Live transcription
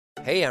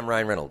Hey, I'm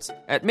Ryan Reynolds.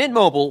 At Mint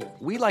Mobile,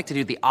 we like to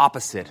do the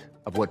opposite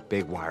of what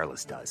Big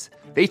Wireless does.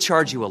 They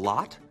charge you a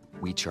lot,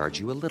 we charge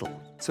you a little.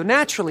 So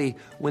naturally,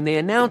 when they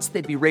announced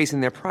they'd be raising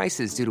their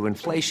prices due to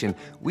inflation,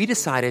 we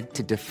decided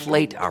to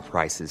deflate our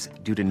prices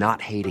due to not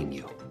hating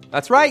you.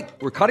 That's right.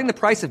 We're cutting the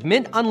price of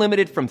Mint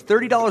Unlimited from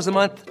 $30 a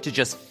month to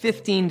just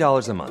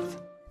 $15 a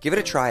month. Give it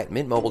a try at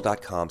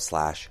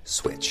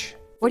mintmobile.com/switch.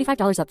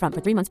 $45 up front for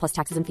 3 months plus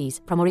taxes and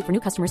fees. Promo rate for new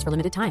customers for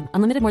limited time.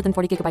 Unlimited more than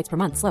 40 gigabytes per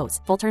month. Slows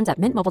full terms at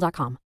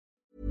mintmobile.com.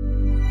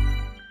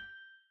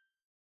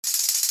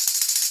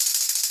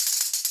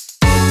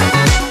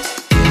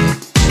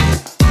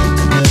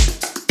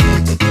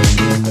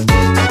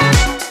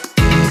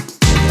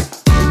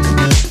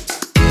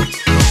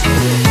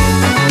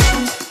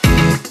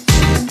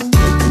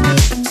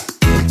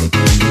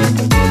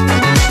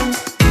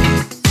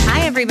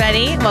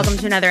 Everybody, welcome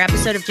to another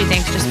episode of Gee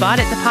Thanks Just Bought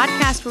It, the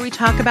podcast where we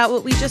talk about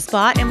what we just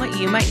bought and what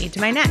you might need to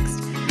buy next.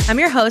 I'm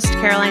your host,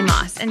 Caroline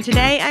Moss, and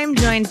today I'm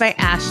joined by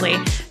Ashley.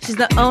 She's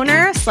the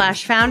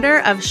owner/founder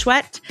of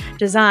Schwett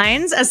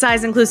Designs, a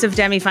size-inclusive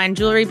demi-fine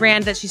jewelry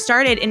brand that she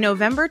started in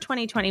November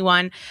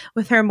 2021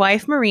 with her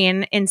wife,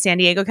 Maureen, in San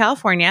Diego,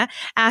 California.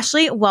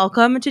 Ashley,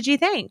 welcome to Gee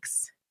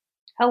Thanks.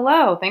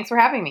 Hello. Thanks for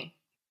having me.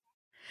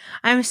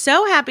 I'm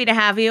so happy to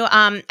have you.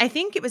 I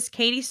think it was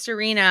Katie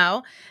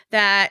Serino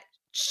that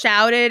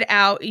shouted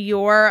out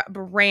your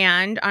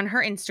brand on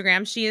her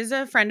Instagram. She is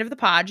a friend of the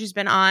pod. She's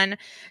been on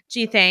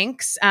Gee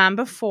Thanks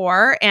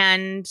before.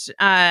 And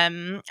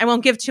I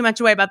won't give too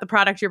much away about the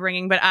product you're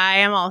bringing, but I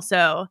am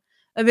also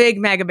a big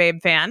Mega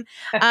Babe fan.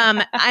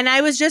 And I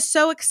was just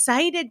so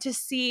excited to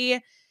see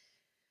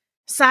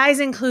size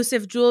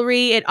inclusive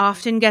jewelry. It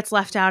often gets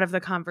left out of the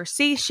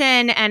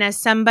conversation. And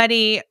as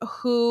somebody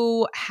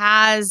who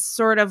has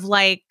sort of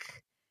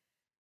like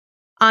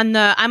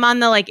I'm on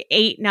the like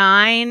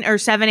 8-9 or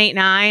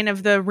 7-8-9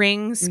 of the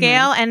ring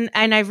scale. Mm-hmm.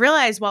 And I've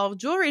realized while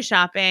jewelry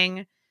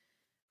shopping,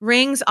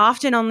 rings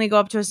often only go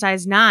up to a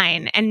size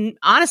 9. And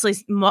honestly,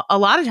 a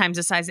lot of times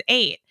a size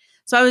 8.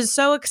 So I was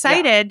so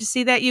excited to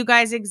see that you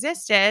guys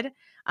existed.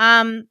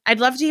 I'd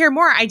love to hear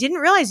more. I didn't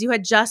realize you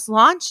had just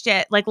launched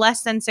it like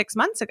less than 6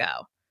 months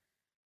ago.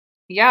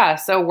 Yeah,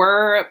 so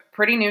we're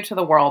pretty new to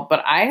the world,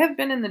 but I have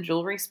been in the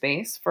jewelry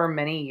space for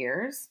many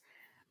years.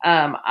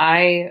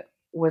 I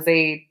was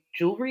a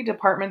jewelry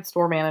department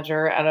store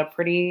manager at a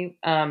pretty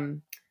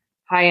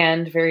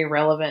high-end, very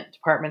relevant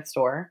department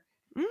store.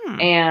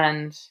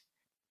 And,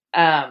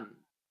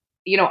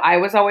 I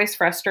was always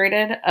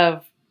frustrated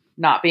of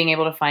not being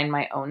able to find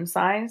my own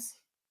size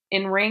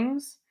in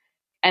rings.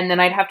 And then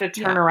I'd have to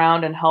turn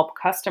around and help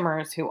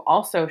customers who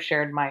also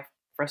shared my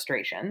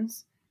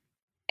frustrations.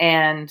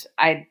 And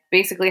I'd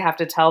basically have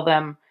to tell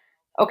them,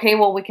 okay,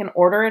 well, we can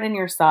order it in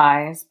your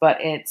size, but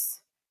it's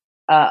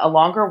a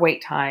longer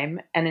wait time,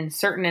 and in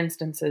certain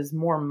instances,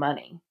 more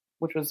money,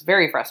 which was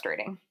very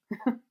frustrating.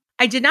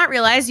 I did not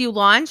realize you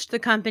launched the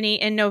company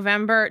in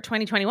November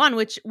 2021,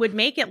 which would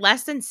make it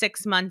less than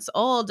 6 months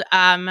old,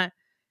 and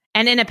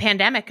in a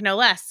pandemic, no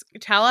less.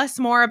 Tell us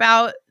more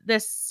about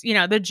this,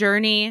 the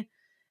journey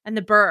and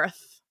the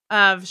birth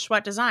of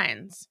Schwett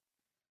Designs.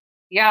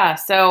 Yeah,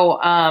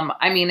 so,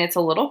 it's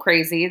a little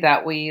crazy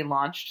that we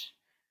launched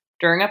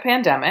during a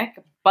pandemic,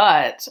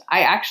 but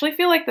I actually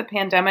feel like the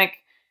pandemic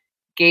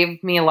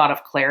gave me a lot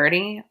of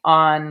clarity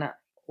on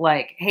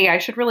like, hey, I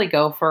should really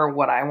go for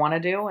what I want to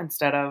do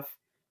instead of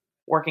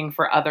working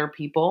for other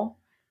people.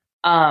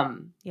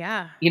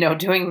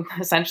 Doing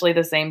essentially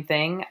the same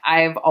thing.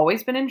 I've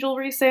always been in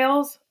jewelry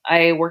sales.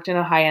 I worked in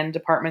a high-end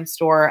department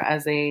store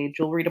as a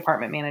jewelry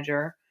department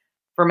manager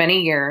for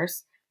many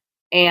years.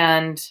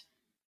 And,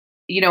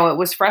 it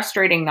was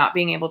frustrating not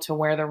being able to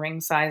wear the ring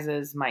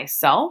sizes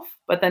myself,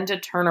 but then to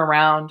turn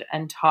around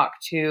and talk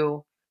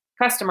to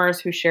customers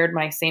who shared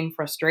my same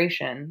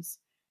frustrations.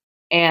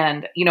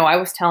 And, I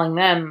was telling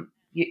them,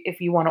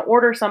 if you want to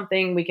order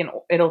something,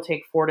 it'll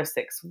take 4 to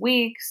 6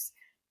 weeks.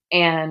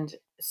 And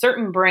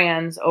certain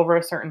brands over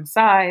a certain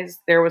size,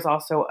 there was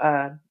also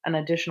an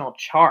additional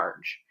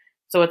charge.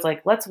 So it's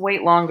like, let's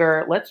wait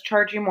longer. Let's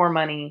charge you more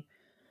money.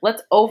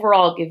 Let's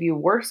overall give you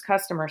worse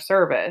customer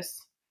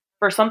service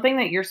for something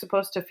that you're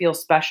supposed to feel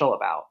special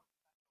about.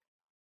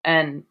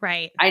 And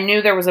I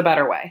knew there was a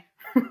better way.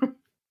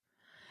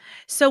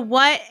 So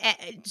what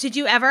did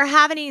you ever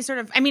have any sort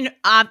of,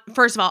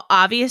 first of all,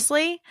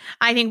 obviously,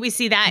 I think we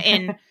see that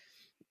in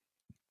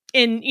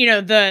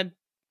the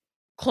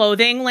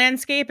clothing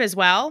landscape as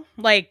well.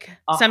 Like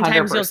 100%.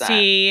 Sometimes you'll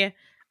see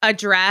a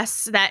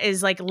dress that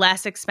is like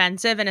less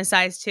expensive in a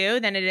size 2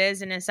 than it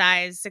is in a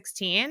size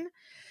 16.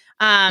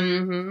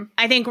 I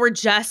think we're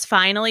just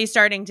finally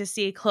starting to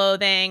see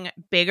clothing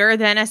bigger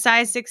than a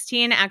size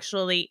 16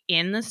 actually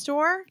in the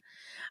store.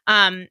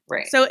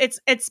 So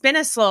it's been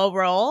a slow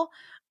roll.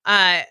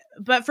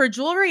 But for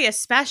jewelry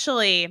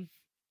especially,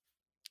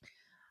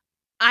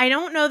 I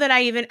don't know that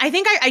I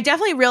think I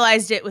definitely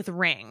realized it with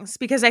rings,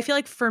 because I feel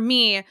like for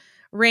me,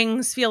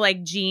 rings feel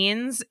like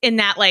jeans in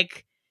that,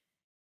 like,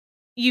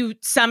 you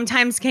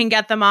sometimes can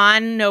get them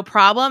on no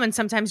problem, and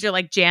sometimes you're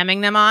like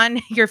jamming them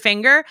on your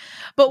finger.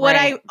 But what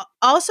I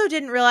also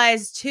didn't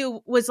realize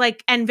too was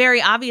like, and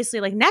very obviously,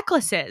 like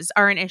necklaces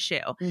are an issue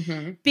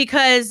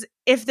because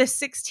if the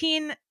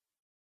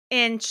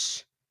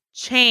 16-inch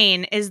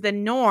chain is the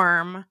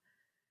norm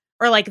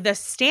or like the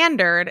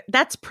standard,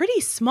 that's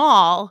pretty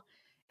small.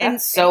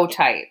 That's so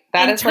tight.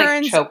 That is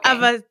like choking.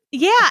 And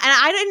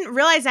I didn't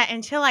realize that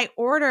until I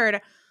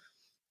ordered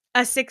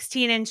a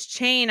 16-inch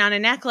chain on a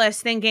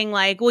necklace, thinking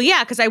like, well,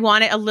 yeah, because I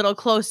want it a little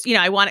close,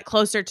 I want it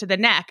closer to the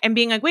neck, and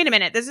being like, wait a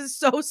minute, this is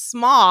so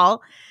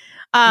small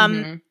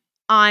on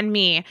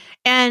me.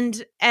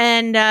 And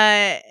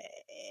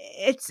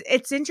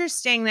it's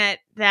interesting that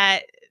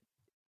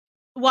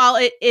while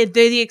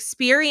the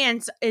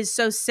experience is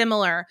so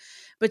similar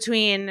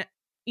between,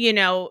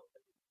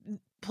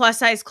 plus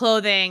size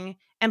clothing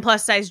and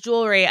plus size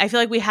jewelry, I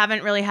feel like we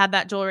haven't really had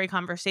that jewelry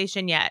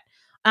conversation yet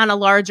on a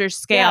larger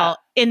scale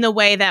in the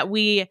way that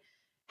we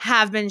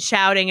have been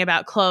shouting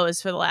about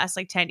clothes for the last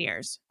like 10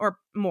 years or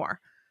more.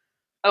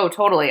 Oh,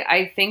 totally.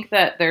 I think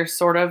that there's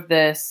sort of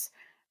this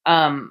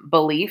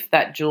belief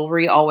that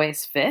jewelry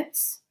always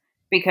fits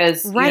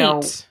because,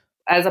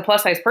 as a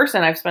plus size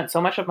person, I've spent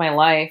so much of my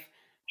life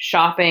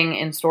shopping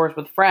in stores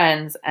with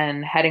friends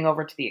and heading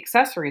over to the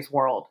accessories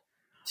world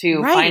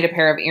to find a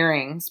pair of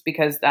earrings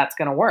because that's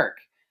going to work.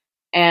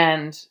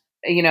 And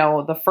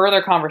the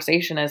further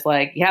conversation is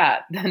like,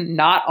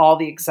 not all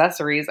the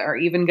accessories are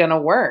even going to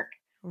work.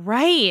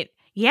 Right.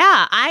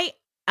 Yeah. I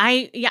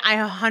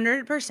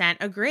 100%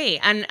 agree.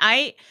 And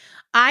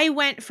I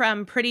went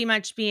from pretty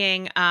much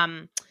being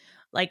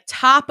like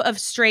top of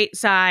straight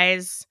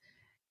size,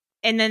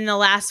 and then the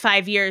last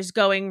 5 years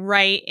going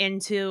right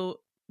into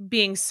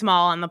being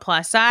small on the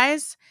plus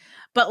size,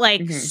 but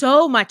like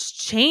so much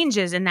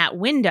changes in that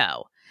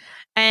window.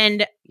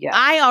 And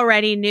I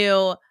already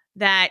knew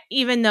that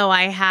even though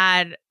I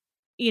had,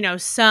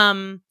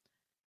 some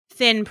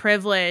thin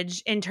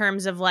privilege in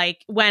terms of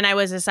like when I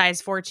was a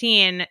size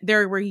 14,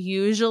 there were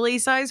usually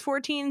size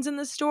 14s in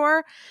the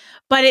store,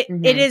 but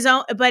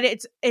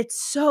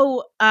it's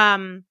so,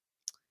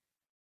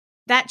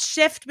 that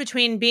shift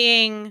between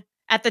being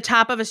at the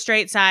top of a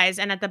straight size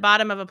and at the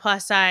bottom of a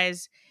plus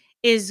size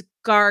is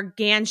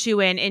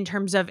gargantuan in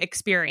terms of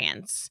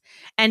experience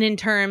and in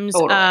terms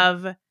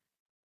of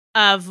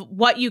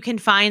what you can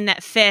find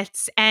that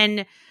fits,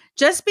 and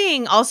just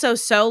being also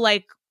so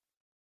like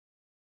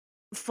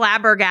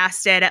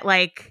flabbergasted at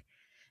like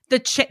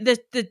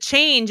the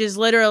change is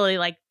literally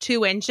like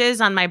 2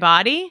 inches on my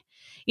body,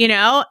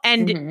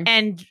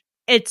 and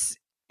it's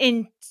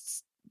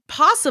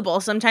impossible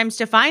sometimes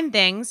to find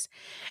things.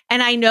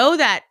 And I know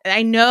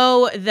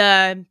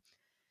the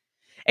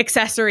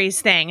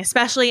accessories thing,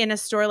 especially in a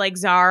store like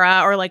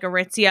Zara or like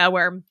Aritzia,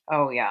 where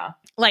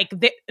like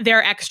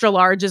their extra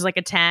large is like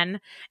a 10,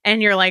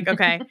 and you're like,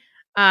 okay,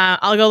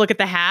 I'll go look at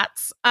the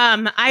hats.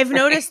 I've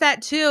noticed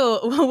that too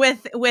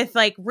with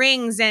like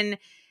rings and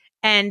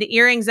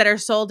earrings that are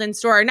sold in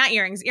store. Not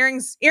earrings.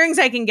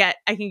 I can get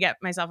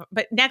myself,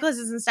 but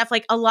necklaces and stuff,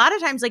 like a lot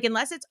of times, like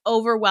unless it's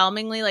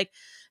overwhelmingly like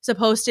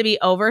supposed to be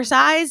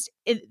oversized,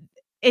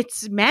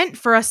 it's meant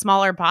for a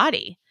smaller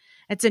body.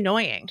 It's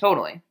annoying.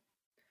 Totally.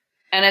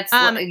 And it's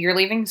you're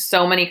leaving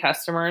so many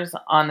customers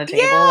on the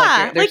table.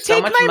 Yeah, there's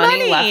so much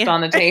money left on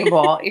the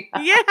table. Yeah.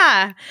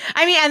 I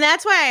mean, and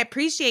that's why I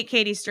appreciate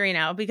Katie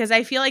Sturino, because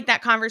I feel like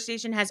that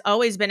conversation has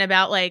always been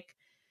about like,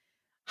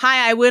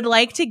 hi, I would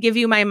like to give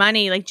you my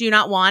money. Like, do you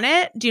not want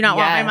it? Do you not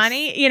want my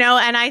money?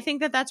 And I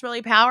think that that's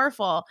really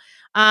powerful.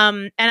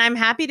 And I'm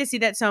happy to see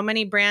that so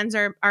many brands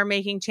are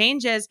making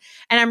changes.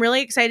 And I'm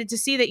really excited to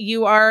see that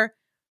you are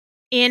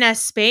in a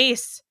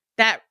space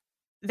that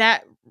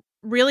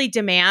really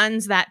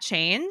demands that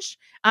change,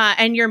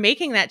 and you're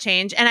making that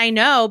change. And I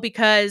know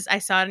because I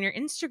saw it on your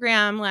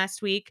Instagram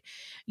last week,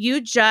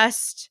 you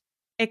just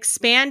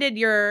expanded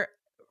your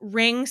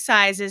ring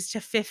sizes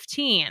to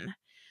 15,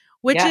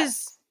 which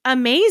is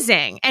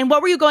amazing. And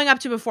what were you going up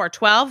to before?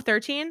 12,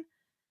 13?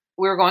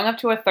 We were going up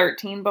to a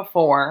 13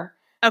 before.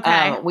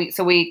 Okay.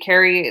 We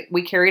carried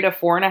a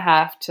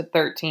 4.5 to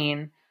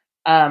 13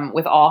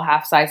 with all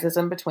half sizes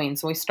in between.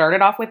 So we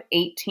started off with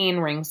 18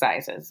 ring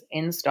sizes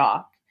in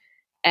stock.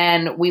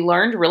 And we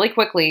learned really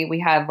quickly, we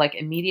had like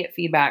immediate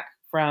feedback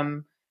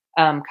from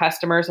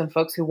customers and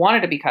folks who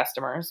wanted to be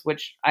customers,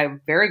 which I'm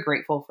very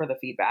grateful for the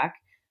feedback,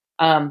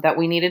 that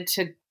we needed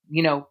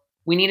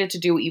to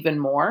do even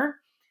more.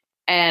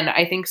 And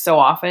I think so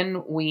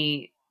often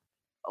we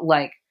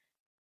like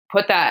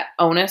put that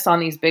onus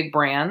on these big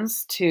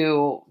brands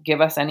to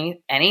give us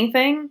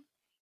anything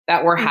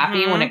that we're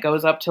happy when it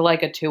goes up to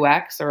like a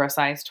 2X or a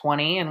size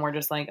 20. And we're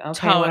just like,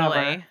 okay,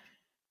 whatever.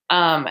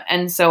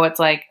 And so it's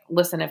like,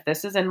 listen, if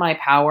this is in my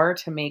power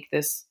to make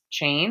this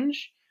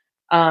change,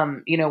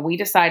 we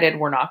decided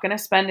we're not going to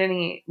spend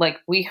any, like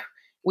we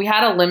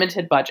had a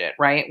limited budget,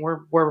 right?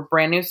 We're a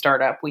brand new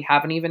startup. We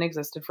haven't even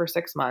existed for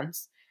 6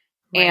 months.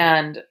 Right.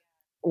 And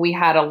we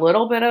had a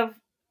little bit of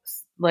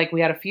like,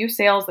 we had a few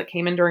sales that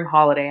came in during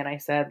holiday. And I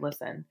said,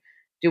 listen,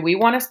 do we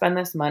want to spend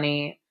this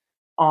money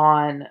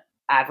on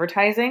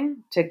advertising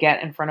to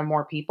get in front of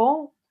more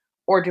people?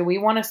 Or do we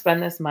want to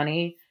spend this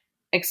money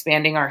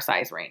expanding our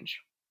size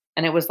range?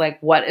 And it was like,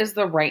 what is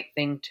the right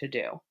thing to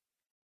do?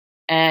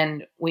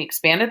 And we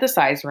expanded the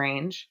size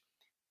range.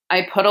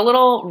 I put a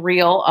little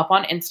reel up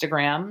on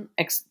Instagram,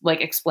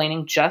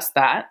 explaining just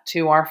that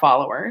to our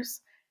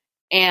followers.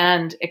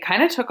 And it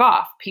kind of took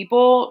off.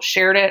 People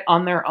shared it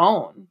on their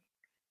own.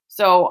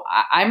 So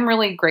I'm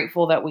really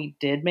grateful that we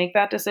did make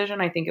that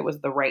decision. I think it was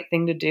the right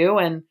thing to do.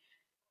 And,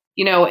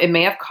 you know, it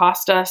may have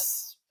cost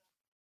us,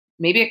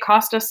 maybe it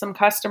cost us some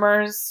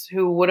customers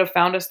who would have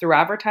found us through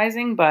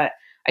advertising, but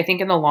I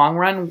think in the long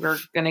run, we're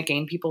going to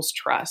gain people's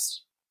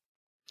trust.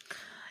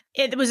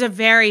 It was a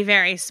very,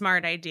 very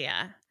smart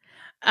idea.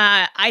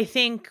 I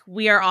think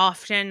we are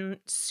often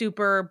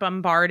super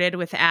bombarded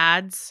with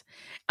ads,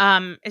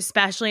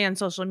 especially on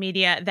social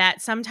media,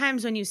 that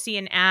sometimes when you see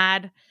an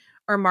ad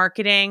or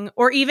marketing,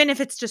 or even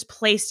if it's just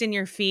placed in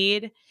your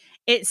feed,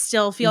 it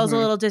still feels a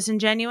little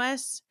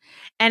disingenuous.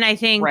 And I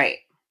think, right.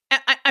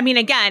 I mean,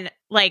 again,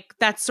 like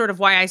that's sort of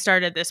why I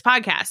started this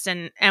podcast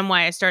and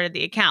why I started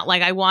the account.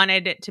 Like I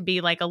wanted it to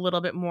be like a little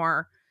bit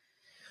more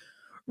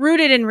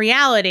rooted in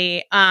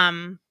reality.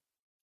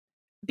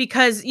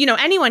 Because, you know,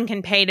 anyone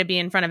can pay to be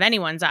in front of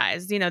anyone's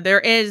eyes. You know, there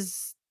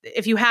is,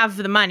 if you have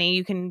the money,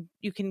 you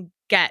can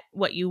get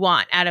what you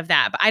want out of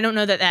that. But I don't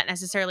know that that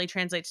necessarily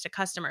translates to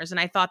customers. And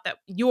I thought that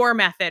your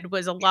method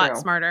was a lot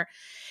smarter.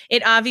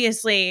 It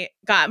obviously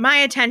got my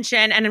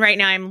attention. And right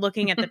now I'm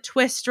looking at the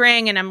twist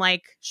ring and I'm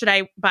like, should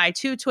I buy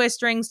 2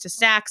 twist rings to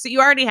stack? So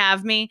you already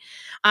have me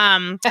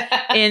you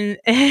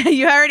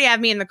already have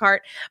me in the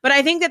cart. But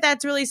I think that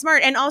that's really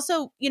smart. And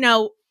also, you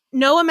know,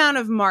 no amount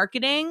of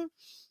marketing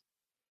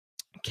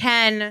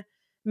can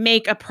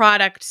make a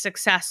product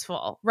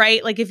successful,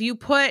 right? Like if you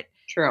put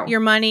your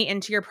money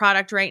into your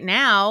product right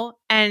now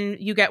and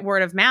you get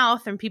word of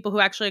mouth and people who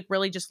actually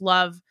really just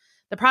love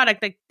the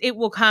product, like it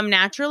will come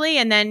naturally.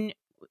 And then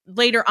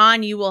later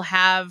on you will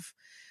have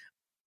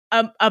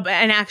an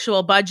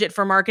actual budget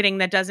for marketing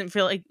that doesn't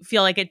feel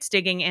like it's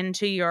digging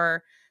into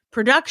your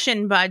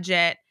production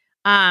budget.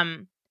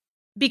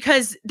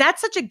 Because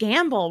that's such a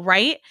gamble,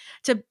 right?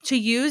 To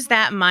use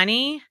that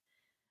money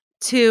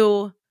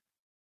to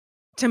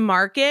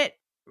market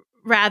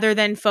rather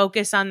than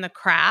focus on the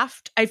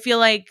craft. I feel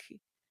like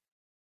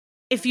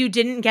if you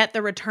didn't get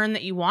the return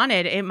that you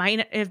wanted, it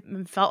might have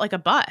felt like a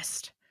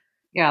bust.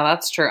 Yeah,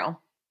 that's true.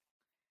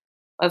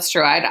 That's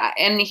true.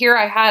 And here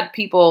I had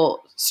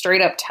people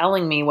straight up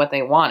telling me what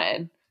they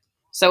wanted.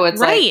 So it's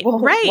like, well,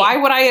 why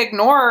would I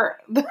ignore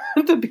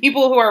the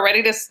people who are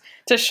ready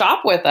to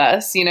shop with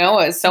us? You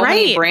know, so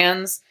many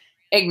brands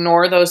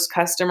ignore those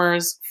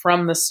customers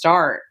from the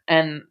start.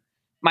 And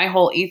my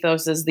whole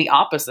ethos is the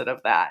opposite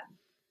of that.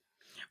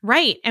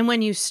 Right. And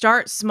when you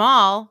start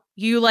small,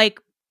 you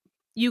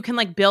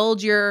can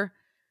build your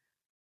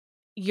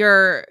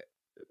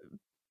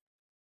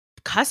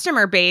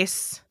customer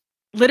base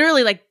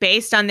literally like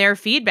based on their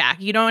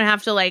feedback. You don't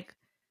have to like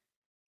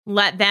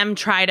let them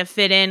try to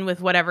fit in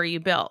with whatever you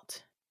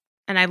built.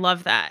 And I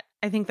love that.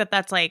 I think that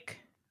that's like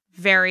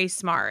very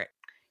smart.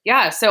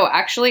 Yeah. So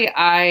actually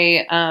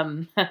I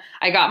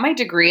got my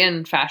degree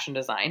in fashion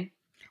design.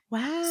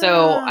 Wow.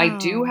 So I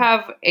do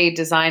have a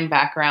design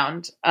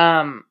background.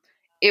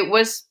 It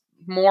was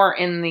more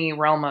in the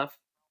realm of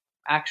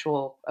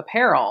actual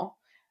apparel.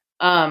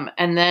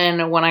 And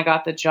then when I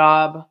got the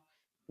job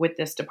with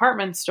this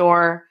department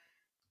store,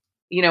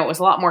 you know, it was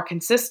a lot more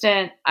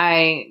consistent.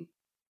 I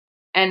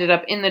ended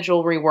up in the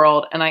jewelry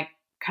world and I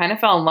kind of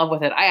fell in love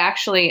with it. I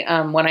actually,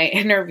 when I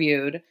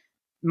interviewed,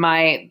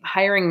 my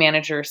hiring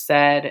manager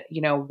said,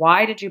 you know,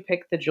 why did you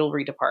pick the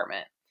jewelry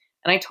department?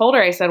 And I told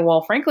her, I said,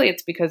 well, frankly,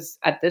 it's because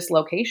at this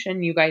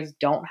location, you guys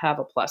don't have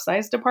a plus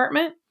size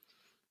department.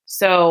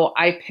 So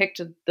I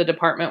picked the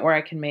department where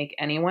I can make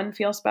anyone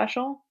feel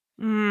special.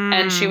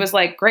 And she was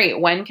like,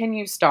 great. When can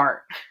you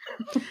start?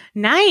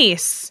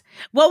 Nice.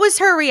 What was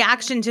her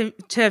reaction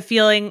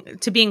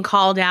to being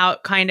called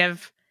out kind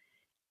of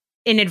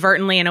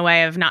inadvertently in a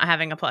way of not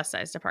having a plus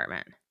size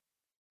department?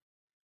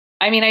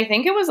 I mean, I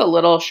think it was a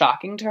little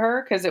shocking to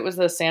her because it was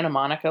the Santa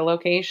Monica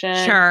location.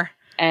 Sure.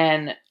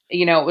 And,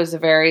 you know, it was a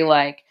very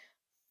like,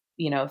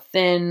 you know,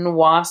 thin,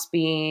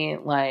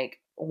 waspy,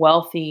 like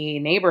wealthy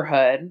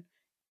neighborhood.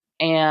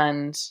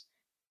 And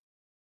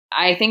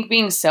I think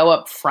being so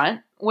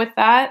upfront with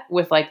that,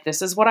 with like,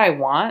 this is what I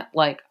want,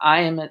 like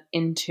I am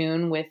in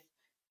tune with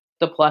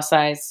the plus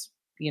size,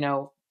 you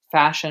know,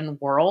 fashion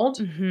world,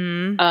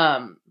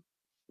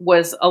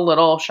 was a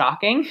little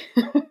shocking.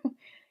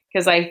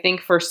 Because I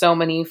think for so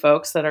many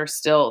folks that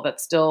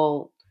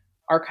still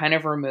are kind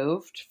of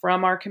removed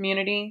from our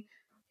community,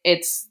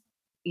 it's,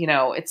 you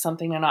know, it's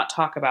something to not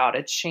talk about.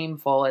 It's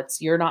shameful.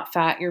 It's you're not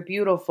fat, you're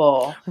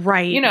beautiful.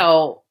 Right. You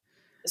know,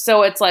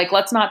 so it's like,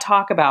 let's not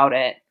talk about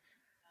it.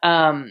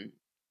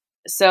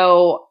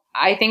 So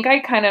I think I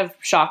kind of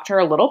shocked her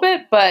a little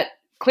bit, but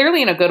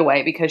clearly in a good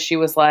way, because she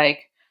was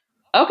like,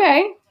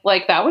 okay,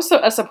 like that was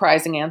a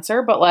surprising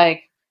answer, but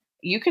like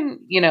you can,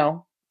 you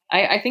know,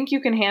 I think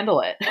you can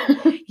handle it.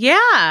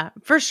 Yeah,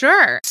 for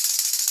sure.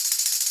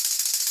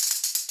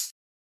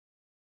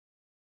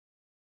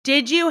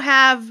 Did you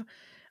have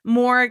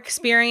more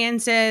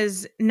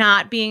experiences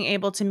not being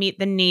able to meet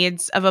the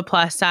needs of a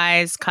plus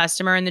size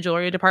customer in the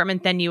jewelry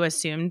department than you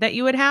assumed that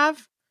you would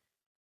have?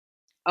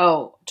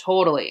 Oh,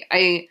 totally.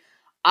 I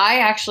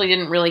actually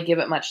didn't really give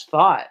it much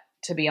thought,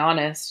 to be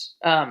honest.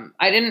 I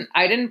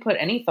didn't put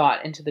any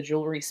thought into the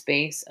jewelry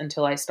space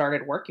until I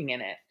started working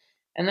in it.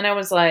 And then I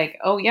was like,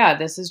 oh yeah,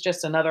 this is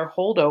just another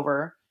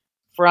holdover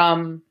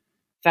from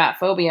fat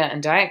phobia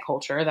and diet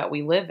culture that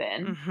we live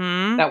in,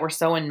 that we're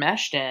so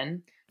enmeshed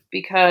in,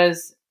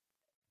 because,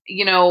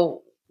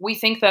 we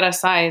think that a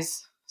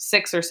size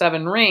 6 or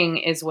 7 ring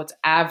is what's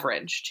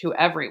average to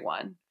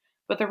everyone.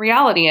 But the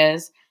reality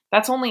is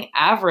that's only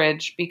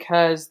average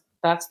because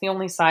that's the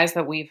only size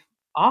that we've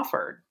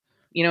offered.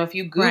 If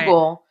you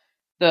Google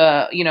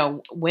the,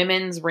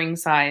 women's ring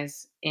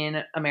size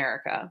in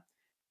America,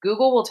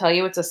 Google will tell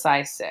you it's a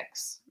size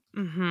 6.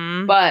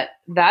 But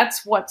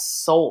that's what's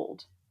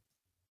sold.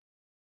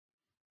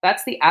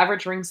 That's the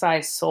average ring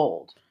size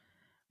sold.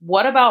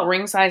 What about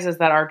ring sizes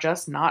that are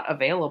just not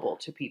available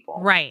to people?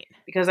 Right.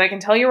 Because I can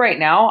tell you right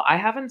now, I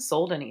haven't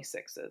sold any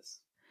 6s.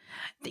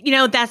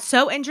 That's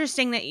so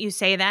interesting that you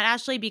say that,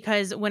 Ashley,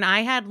 because when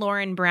I had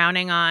Lauren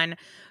Browning on,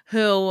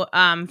 who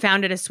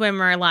founded a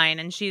swimwear line,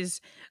 and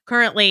she's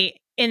currently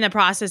in the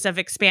process of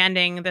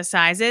expanding the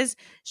sizes,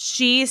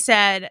 she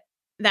said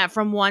that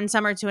from one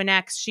summer to the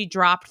next, she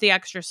dropped the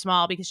extra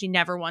small because she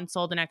never once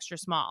sold an extra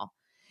small.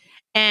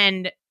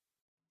 And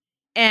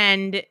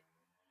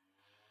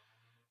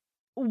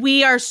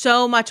we are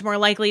so much more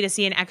likely to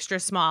see an extra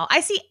small. I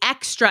see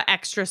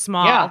extra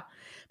small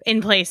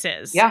in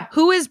places. Yeah.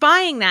 Who is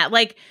buying that?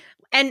 Like,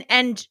 and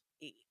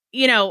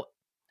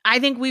I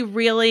think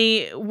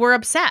we're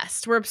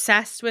obsessed. We're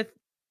obsessed with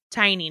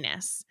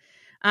tininess.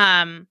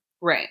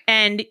 Right.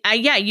 And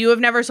you have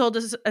never sold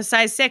a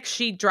size 6.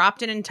 She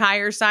dropped an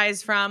entire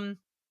size from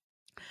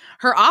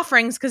her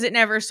offerings because it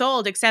never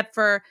sold, except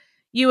for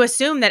you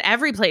assume that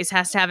every place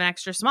has to have an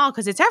extra small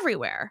because it's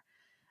everywhere.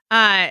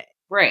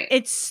 Right.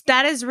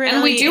 That is really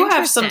And we do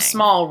have some interesting.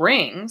 small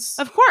rings.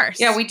 Of course.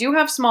 Yeah, we do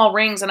have small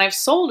rings, and I've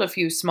sold a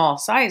few small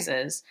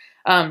sizes.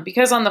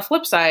 Because on the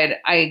flip side,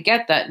 I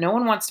get that no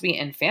one wants to be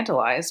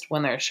infantilized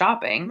when they're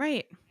shopping.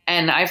 Right.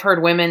 And I've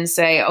heard women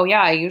say, oh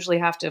yeah, I usually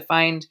have to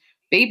find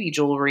baby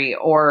jewelry,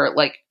 or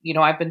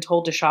I've been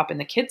told to shop in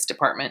the kids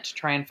department to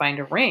try and find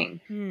a ring.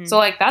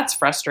 So that's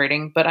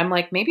frustrating, but I'm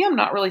like, maybe I'm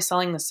not really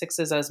selling the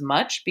 6s as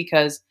much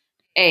because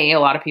A, a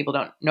lot of people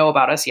don't know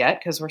about us yet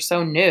because we're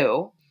so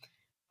new.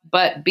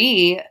 But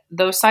B,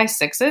 those size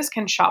 6s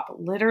can shop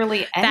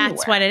literally anywhere.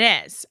 That's what it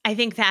is. I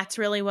think that's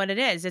really what it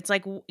is. It's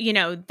like, you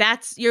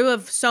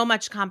have so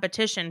much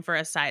competition for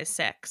a size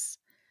 6.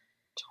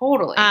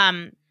 Totally.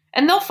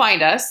 And they'll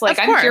find us. Like,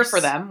 I'm here for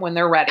them when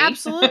they're ready.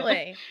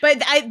 Absolutely.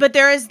 But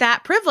there is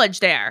that privilege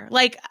there.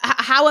 Like,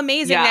 how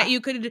amazing that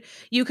you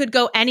could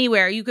go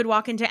anywhere. You could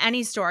walk into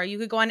any store. You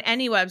could go on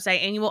any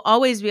website, and you will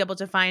always be able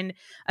to find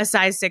a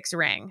size 6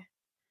 ring.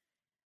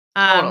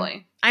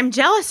 Totally. I'm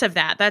jealous of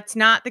that. That's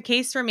not the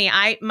case for me.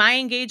 My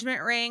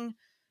engagement ring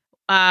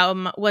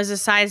was a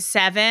size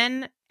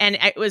 7, and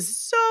it was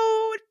so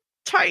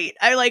tight.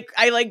 I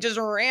just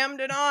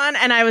rammed it on,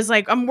 and I was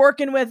like, I'm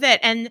working with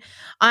it. And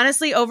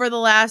honestly,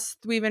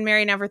 we've been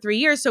married now for 3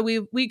 years, so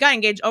we got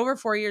engaged over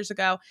 4 years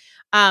ago.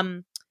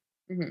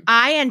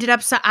 I ended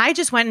up, I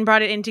just went and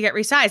brought it in to get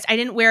resized. I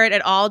didn't wear it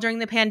at all during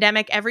the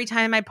pandemic. Every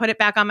time I put it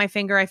back on my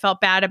finger, I felt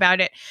bad about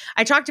it.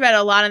 I talked about it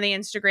a lot on the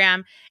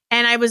Instagram,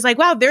 and I was like,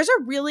 wow, there's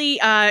a really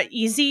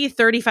easy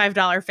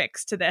 $35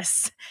 fix to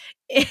this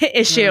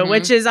issue,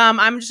 which is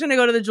I'm just going to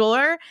go to the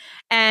jeweler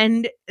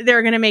and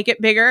they're going to make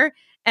it bigger.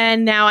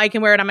 And now I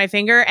can wear it on my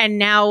finger. And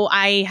now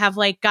I have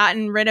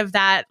gotten rid of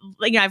that.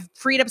 I've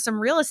freed up some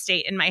real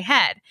estate in my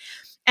head.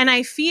 And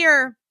I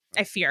feel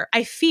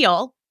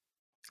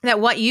that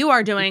what you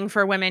are doing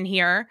for women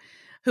here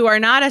who are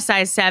not a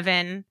size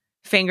 7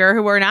 finger,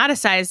 who are not a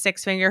size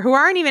 6 finger, who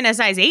aren't even a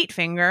size 8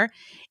 finger,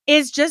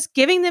 is just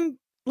giving them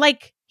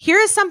here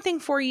is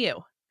something for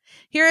you.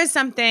 Here is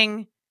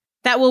something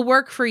that will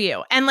work for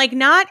you. And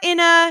not in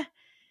a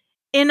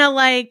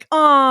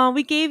oh,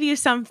 we gave you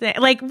something.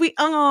 You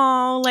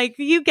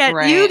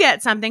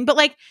get something.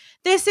 But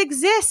this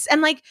exists,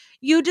 and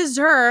you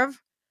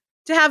deserve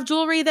to have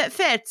jewelry that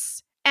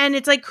fits. And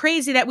it's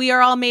crazy that we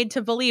are all made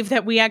to believe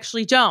that we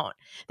actually don't.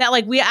 That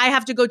I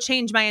have to go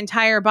change my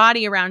entire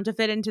body around to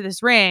fit into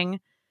this ring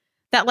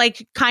that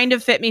kind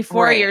of fit me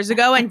 4 years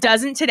ago and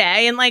doesn't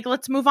today. And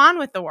let's move on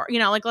with the work.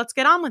 Let's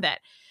get on with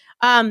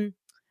it.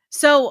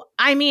 So,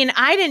 I mean,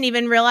 I didn't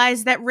even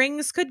realize that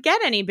rings could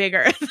get any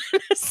bigger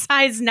than a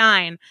size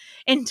 9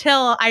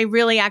 until I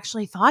really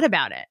actually thought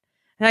about it.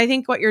 And I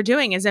think what you're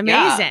doing is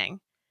amazing.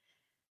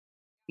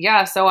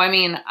 Yeah. So, I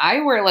mean,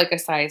 I wear a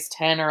size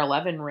 10 or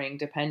 11 ring,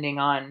 depending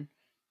on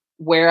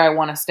where I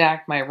want to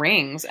stack my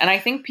rings. And I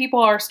think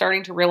people are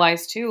starting to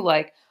realize too,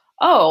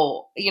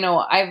 oh,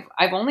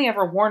 I've only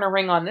ever worn a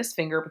ring on this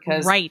finger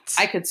because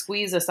I could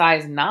squeeze a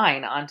size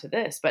 9 onto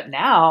this. But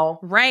now,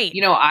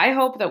 I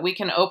hope that we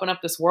can open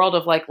up this world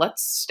of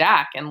let's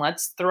stack and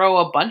let's throw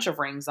a bunch of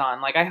rings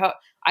on.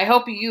 I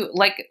hope you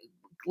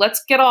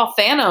let's get all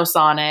Thanos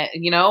on it,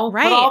 you know,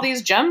 Right. put all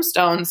these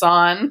gemstones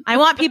on. I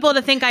want people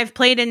to think I've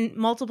played in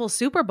multiple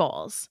Super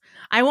Bowls.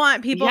 I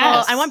want people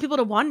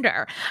to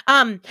wonder.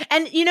 And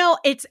you know,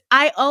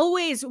 I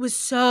always was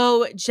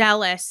so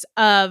jealous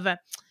of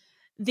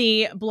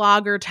the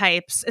blogger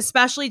types,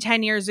 especially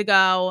 10 years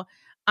ago.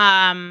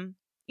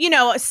 You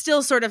know,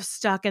 still sort of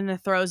stuck in the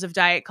throes of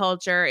diet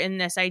culture, in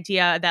this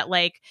idea that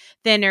like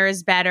thinner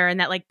is better and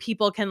that like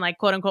people can like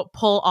quote unquote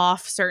pull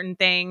off certain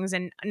things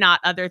and not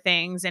other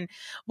things. And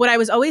what I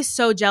was always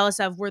so jealous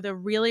of were the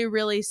really,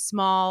 really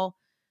small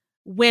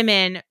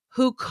women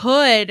who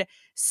could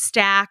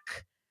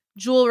stack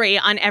jewelry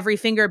on every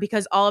finger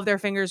because all of their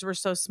fingers were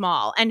so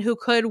small, and who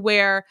could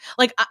wear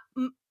like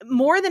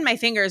more than my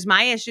fingers.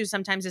 My issue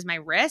sometimes is my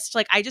wrist.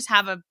 Like I just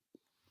have a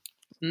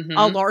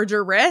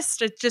larger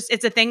wrist.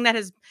 It's a thing that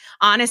has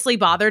honestly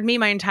bothered me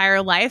my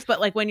entire life. But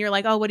like when you're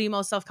like, oh, what are you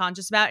most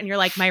self-conscious about? And you're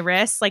like, my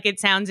wrist, like it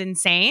sounds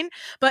insane.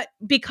 But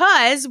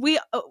because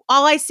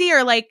all I see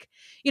are like,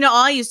 you know,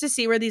 all I used to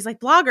see were these like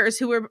bloggers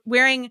who were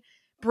wearing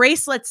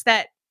bracelets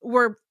that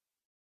were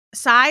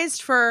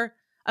sized for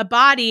a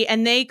body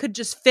and they could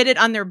just fit it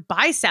on their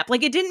bicep.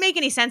 Like it didn't make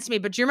any sense to me.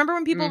 But do you remember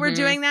when people were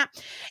doing that?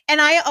 And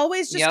I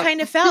always just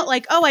kind of felt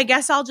like, oh, I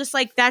guess I'll just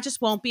like, that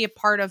just won't be a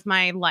part of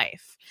my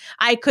life.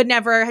 I could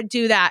never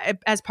do that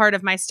as part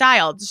of my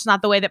style. It's just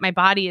not the way that my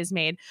body is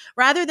made.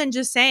 Rather than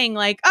just saying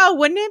like, oh,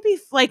 wouldn't it be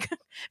like,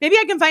 maybe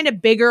I can find a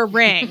bigger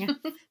ring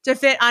to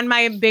fit on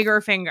my bigger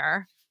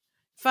finger.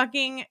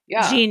 Fucking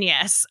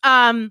genius.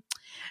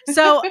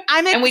 So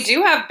and we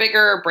do have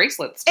bigger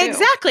bracelets too.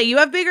 Exactly. You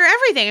have bigger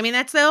everything. I mean,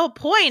 that's the whole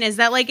point, is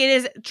that like it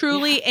is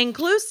truly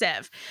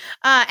inclusive.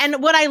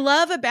 And what I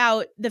love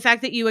about the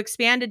fact that you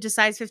expanded to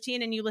size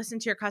 15 and you listen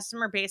to your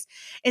customer base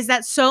is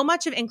that so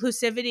much of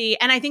inclusivity,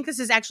 and I think this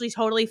is actually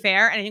totally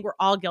fair, and I think we're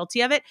all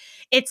guilty of it.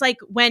 It's like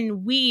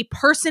when we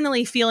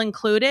personally feel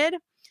included,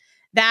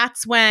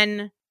 that's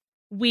when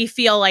we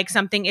feel like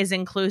something is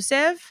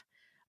inclusive.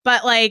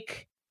 But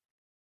like,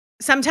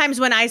 sometimes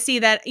when I see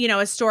that, you know,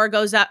 a store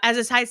goes up as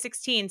a size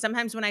 16,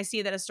 sometimes when I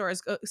see that a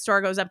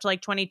store goes up to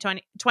like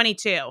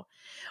 22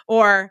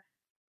 or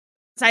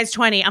size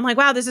 20, I'm like,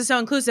 wow, this is so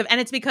inclusive. And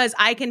it's because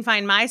I can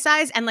find my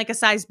size and like a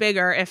size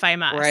bigger if I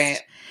must.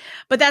 Right.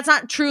 But that's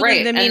not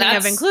truly the meaning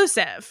of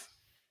inclusive.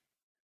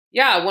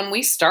 Yeah. When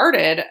we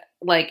started,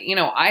 like, you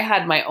know, I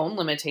had my own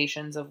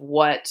limitations of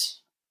what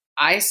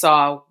I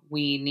saw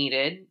we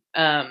needed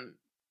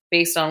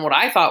based on what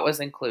I thought was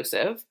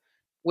inclusive,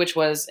 which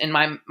was in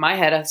my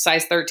head a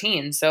size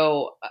 13.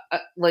 So,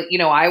 like, you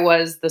know, I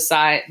was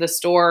the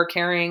store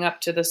carrying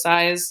up to the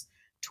size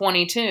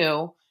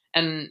 22,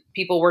 and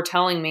people were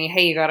telling me,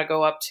 hey, you got to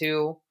go up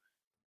to,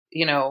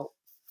 you know,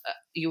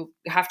 you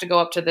have to go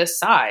up to this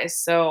size.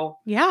 So,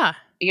 yeah,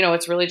 you know,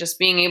 it's really just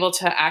being able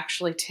to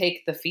actually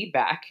take the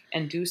feedback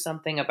and do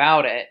something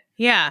about it.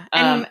 Yeah.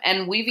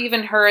 And we've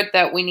even heard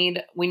that we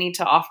need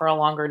to offer a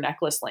longer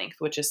necklace length,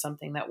 which is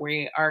something that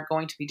we are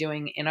going to be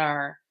doing in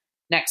our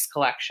next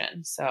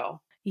collection.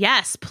 So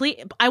yes,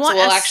 please. I want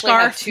a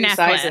scarf necklace.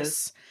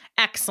 Sizes.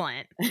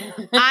 Excellent.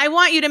 I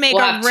want you to make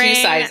a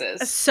ring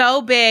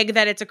so big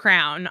that it's a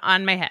crown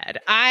on my head.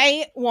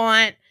 I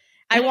want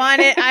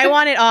it. I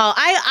want it all.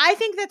 I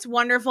think that's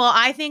wonderful.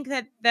 I think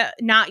that the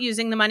not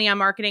using the money on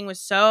marketing was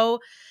so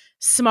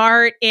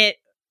smart. It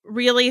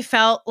really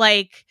felt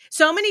like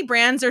so many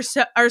brands are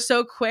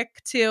so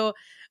quick to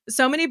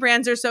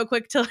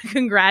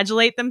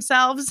congratulate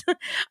themselves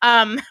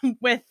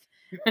with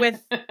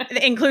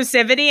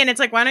inclusivity, and it's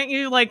like, why don't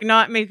you like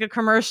not make a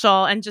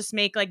commercial and just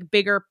make like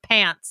bigger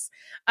pants?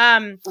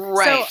 Right.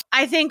 So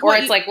I think, or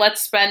it's like,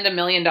 let's spend $1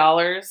 million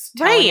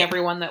telling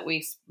everyone that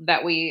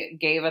we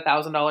gave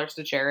 $1,000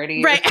 to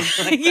charity. Right.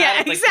 Like yeah,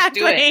 like, exactly. Just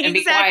do it and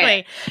be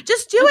quiet.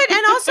 Just do it.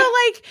 And also,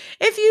 like,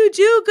 if you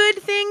do good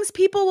things,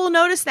 people will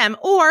notice them,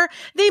 or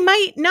they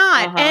might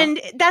not.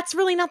 And that's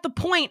really not the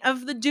point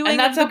of the doing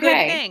of the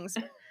good things.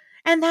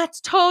 And that's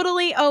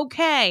totally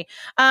okay.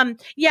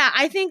 Yeah,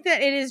 I think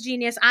that it is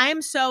genius.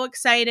 I'm so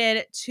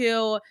excited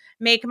to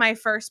make my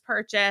first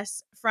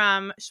purchase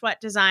from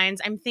Chouette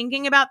Designs. I'm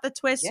thinking about the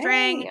twist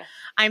ring.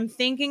 I'm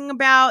thinking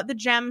about the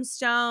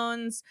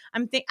gemstones.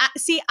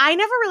 I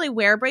never really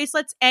wear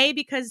bracelets,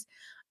 because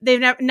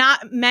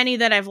not many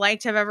that I've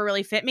liked have ever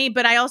really fit me,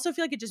 but I also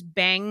feel like it just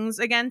bangs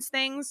against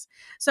things.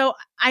 So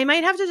I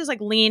might have to just like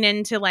lean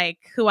into like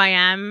who I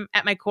am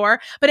at my core,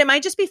 but it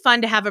might just be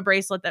fun to have a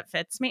bracelet that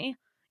fits me.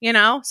 You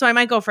know, so I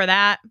might go for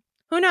that.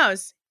 Who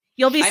knows?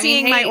 You'll be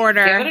seeing my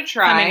order give it a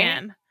try. Coming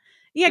in.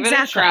 Yeah, give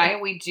exactly.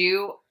 It a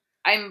try.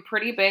 I'm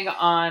pretty big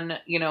on,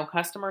 you know,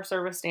 customer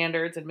service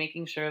standards and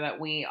making sure that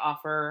we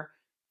offer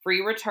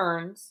free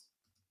returns.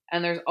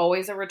 And there's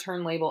always a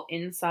return label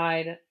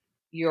inside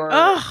your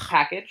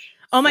package.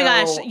 Oh my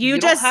gosh, you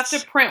don't have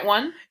to print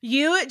one.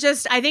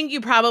 I think you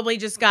probably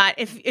just got,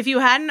 if you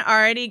hadn't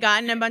already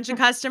gotten a bunch of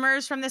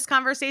customers from this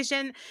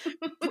conversation,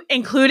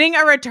 including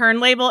a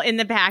return label in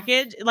the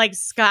package, like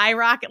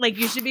skyrocket, like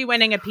you should be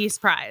winning a Peace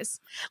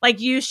Prize. Like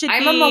you should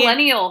I'm a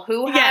millennial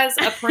who has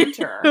a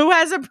printer. Who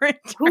has a printer?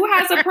 Who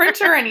has a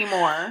printer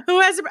anymore?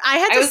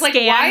 I was like,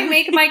 why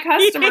make my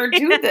customer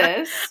do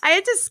this? I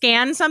had to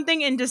scan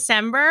something in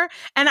December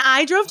and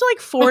I drove to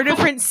like 4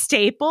 different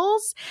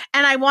Staples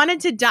and I wanted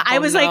to die. I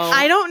was like,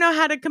 I don't know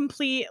how to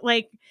complete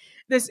like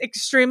this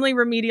extremely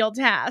remedial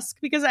task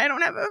because I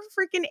don't have a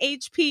freaking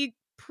HP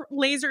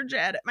laser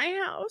jet at my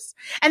house.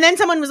 And then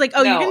someone was like,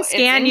 you can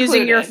scan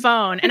using your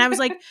phone. And I was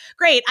like,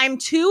 great. I'm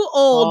too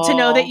old to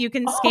know that you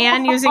can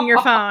scan using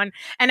your phone.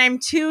 And I'm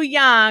too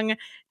young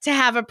to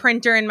have a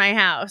printer in my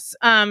house.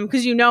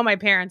 Because my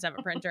parents have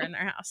a printer in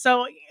their house.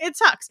 So it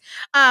sucks.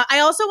 I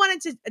also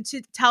wanted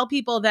to tell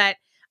people that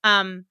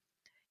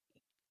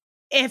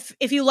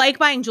if you like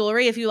buying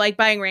jewelry, if you like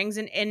buying rings,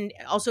 and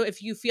also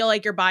if you feel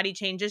like your body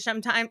changes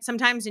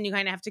sometimes and you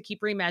kind of have to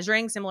keep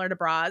remeasuring, similar to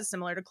bras,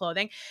 similar to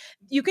clothing,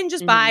 you can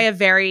just buy a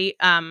very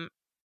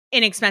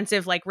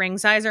inexpensive like ring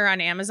sizer on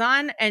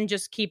Amazon and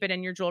just keep it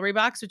in your jewelry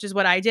box, which is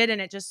what I did.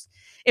 And it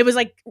was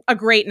like a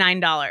great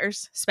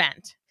 $9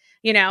 spent,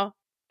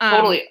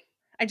 Totally.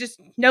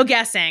 No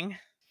guessing.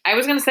 I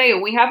was going to say,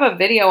 we have a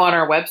video on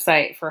our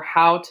website for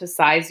how to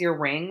size your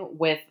ring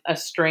with a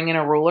string and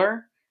a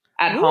ruler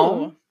at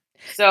home.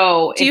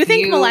 So do you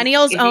think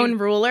millennials own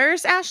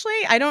rulers,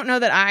 Ashley? I don't know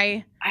that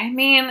I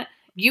mean,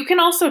 you can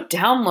also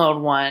download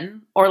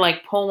one or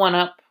like pull one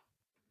up.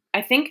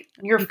 I think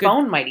your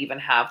phone might even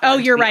have one. Oh,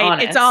 you're right.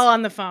 Honest. It's all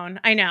on the phone.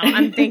 I know.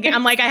 I'm thinking,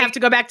 I have to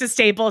go back to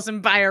Staples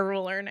and buy a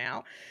ruler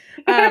now.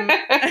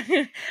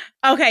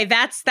 Okay,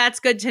 that's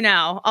good to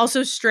know.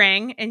 Also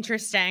string.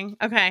 Interesting.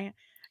 Okay.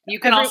 You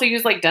can also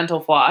use like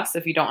dental floss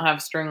if you don't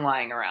have string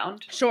lying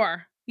around.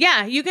 Sure.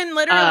 Yeah, you can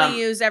literally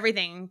use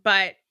everything,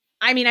 but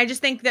I mean, I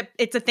just think that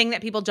it's a thing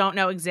that people don't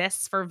know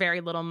exists for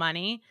very little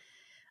money.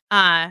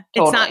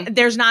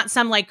 There's not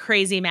some like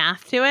crazy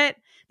math to it.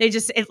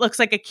 It looks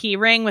like a key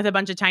ring with a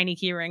bunch of tiny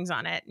key rings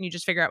on it. And you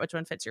just figure out which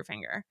one fits your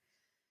finger.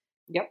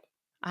 Yep.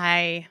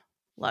 I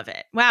love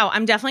it. Wow.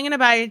 I'm definitely going to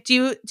buy.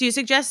 Do you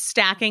suggest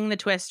stacking the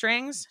twist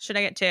rings? Should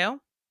I get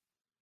 2?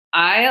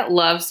 I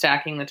love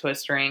stacking the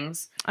twist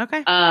rings.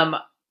 Okay.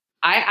 I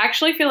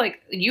actually feel like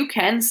you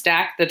can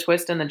stack the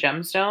twist and the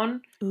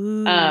gemstone.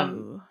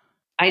 Ooh.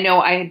 I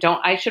know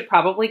I should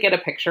probably get a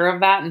picture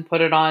of that and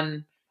put it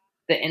on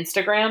the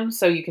Instagram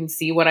so you can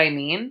see what I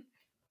mean.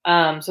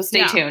 So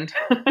stay tuned.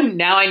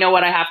 Now I know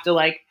what I have to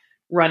like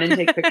run and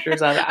take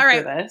pictures of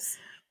after this.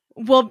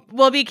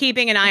 We'll be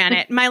keeping an eye on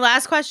it. My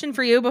last question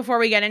for you before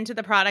we get into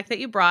the product that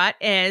you brought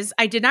is,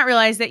 I did not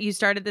realize that you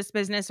started this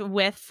business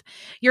with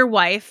your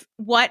wife.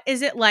 What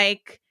is it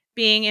like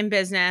being in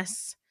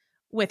business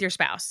with your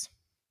spouse?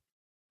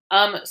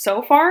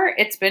 So far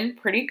it's been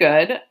pretty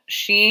good.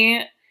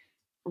 She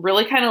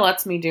really kind of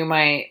lets me do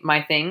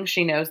my thing.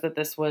 She knows that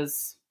this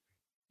was,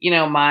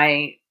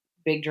 my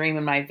big dream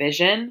and my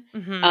vision.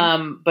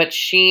 Mm-hmm. But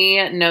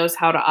she knows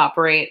how to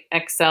operate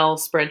Excel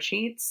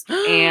spreadsheets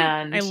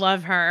and I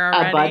love her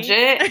already. A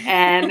budget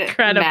and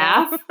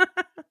math.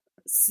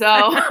 So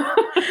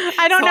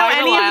I don't know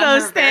any of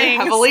those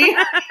things. Heavily.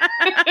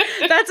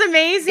 That's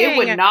amazing. It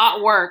would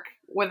not work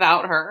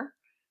without her.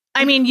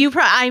 I mean,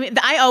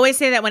 I always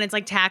say that when it's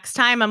like tax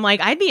time, I'm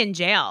like, I'd be in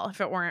jail if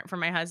it weren't for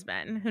my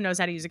husband who knows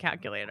how to use a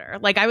calculator.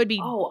 Like I would be,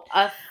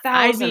 1,000%.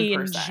 I'd be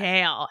in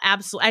jail.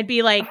 Absolutely. I'd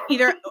be like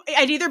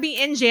I'd either be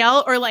in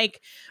jail or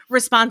like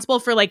responsible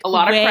for like a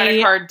lot of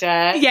credit card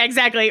debt. Yeah,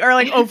 exactly. Or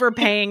like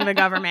overpaying the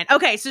government.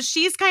 Okay. So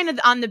she's kind of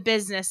on the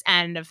business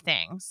end of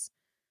things.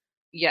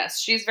 Yes.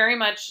 She's very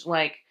much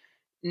like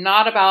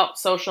not about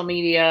social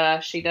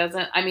media. She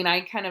doesn't,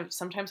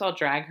 sometimes I'll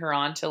drag her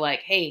on to like,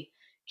 hey,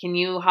 can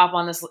you hop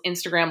on this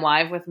Instagram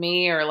live with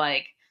me? Or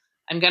like,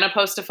 I'm going to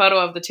post a photo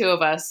of the two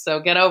of us. So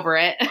get over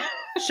it.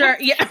 Sure.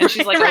 Yeah. And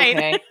she's like,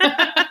 okay.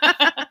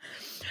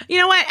 You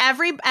know what?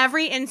 Every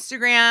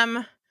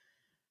Instagram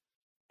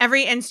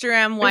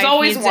wife. There's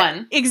always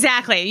one.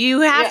 Exactly. You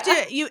have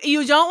to,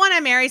 you don't want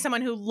to marry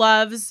someone who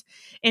loves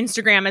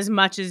Instagram as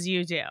much as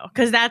you do,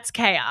 because that's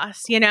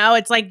chaos.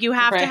 It's like you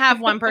have to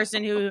have one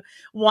person who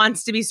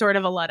wants to be sort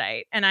of a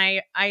Luddite. And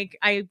I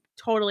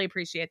totally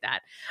appreciate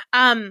that.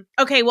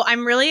 Okay. Well,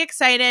 I'm really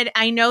excited.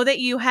 I know that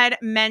you had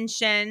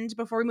mentioned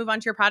before we move on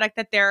to your product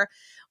that there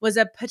was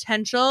a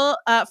potential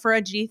for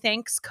a G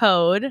Thanks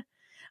code. Yes.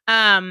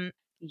 And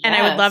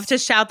I would love to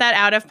shout that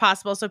out if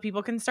possible so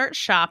people can start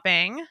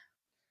shopping.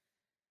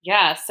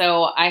 Yeah.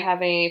 So I have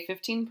a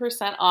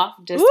 15% off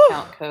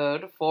discount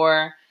code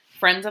for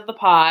friends of the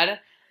pod.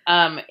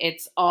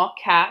 It's all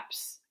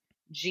caps,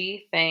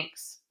 G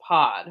Thanks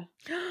Pod.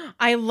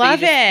 I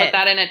love it. Put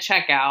that in at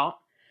checkout.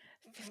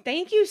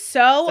 Thank you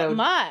so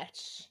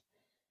much.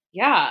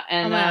 Yeah.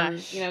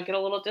 And, get a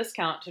little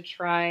discount to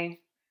try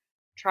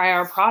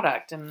our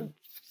product. And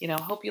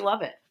hope you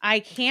love it. I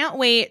can't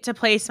wait to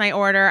place my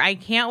order. I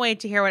can't wait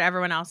to hear what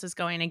everyone else is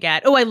going to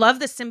get. Oh, I love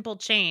the simple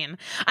chain.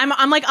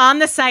 I'm like on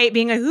the site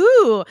being like,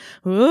 ooh.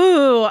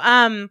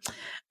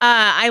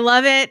 I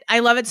love it. I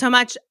love it so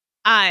much.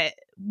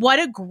 What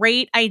a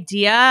great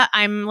idea.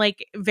 I'm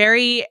like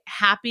very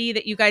happy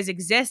that you guys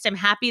exist. I'm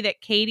happy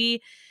that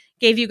Katie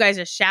gave you guys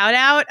a shout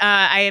out.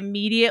 I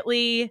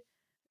immediately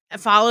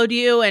followed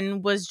you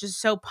and was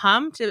just so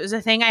pumped. It was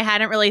a thing I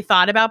hadn't really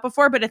thought about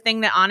before, but a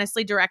thing that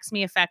honestly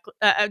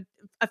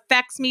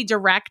affects me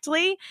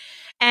directly.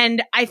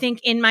 And I think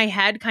in my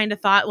head kind of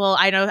thought, well,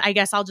 I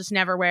guess I'll just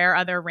never wear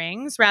other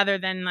rings, rather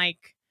than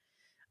like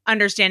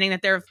understanding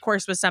that there of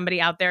course was somebody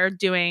out there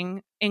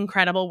doing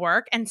incredible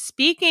work. And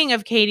speaking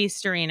of Katie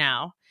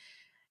Sturino,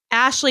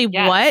 Ashley,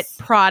 Yes. What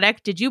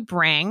product did you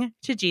bring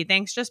to G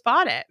Thanks Just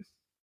Bought It?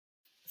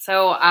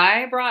 So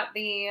I brought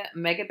the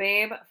Mega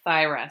Babe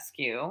Thigh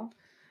Rescue,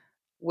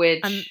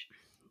 which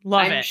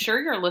I'm sure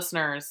your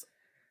listeners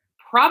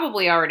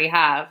probably already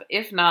have.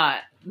 If not,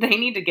 they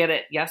need to get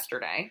it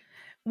yesterday.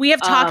 We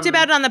have talked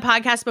about it on the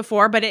podcast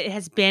before, but it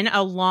has been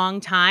a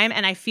long time.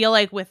 And I feel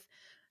like with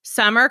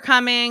summer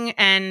coming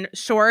and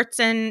shorts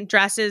and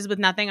dresses with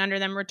nothing under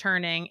them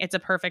returning, it's a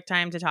perfect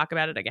time to talk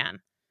about it again.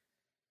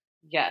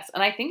 Yes.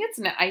 And I think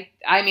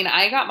I mean,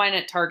 I got mine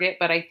at Target,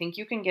 but I think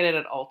you can get it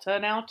at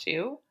Ulta now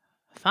too.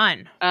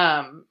 Fun.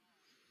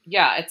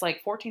 Yeah, it's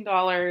like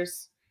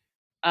 $14.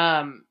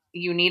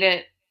 You need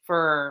it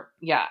for,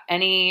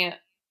 any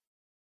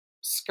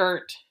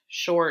skirt,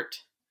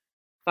 short,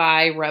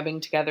 thigh rubbing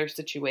together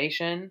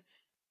situation.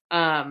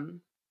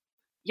 And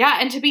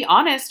to be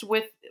honest,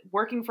 with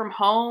working from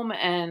home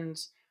and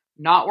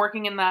not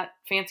working in that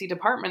fancy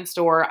department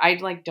store, I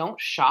don't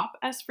shop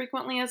as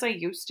frequently as I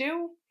used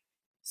to.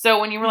 So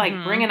when you were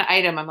like, bring an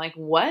item, I'm like,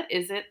 what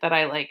is it that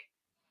I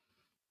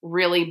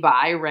really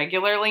buy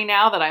regularly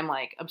now that I'm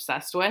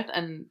obsessed with?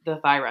 And the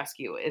Thigh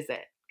Rescue is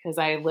it, because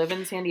I live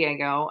in San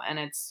Diego and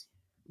it's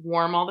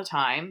warm all the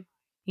time.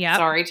 Yeah.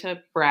 Sorry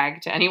to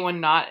brag to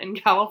anyone not in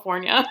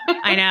California.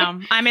 I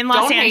know. I'm in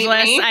Los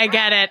Angeles. I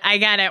get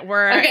it.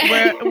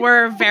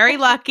 We're very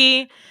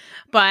lucky,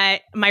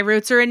 but my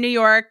roots are in New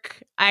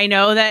York. I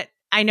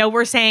know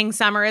we're saying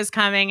summer is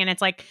coming and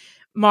it's like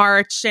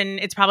March and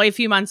it's probably a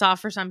few months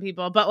off for some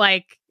people, but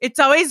it's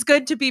always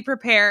good to be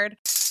prepared.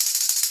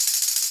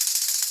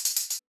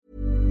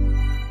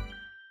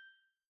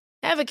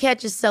 Ever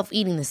catch yourself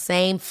eating the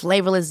same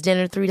flavorless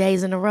dinner 3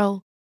 days in a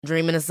row?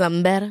 Dreaming of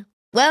something better?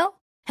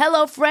 Well,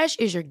 HelloFresh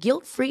is your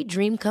guilt-free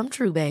dream come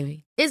true,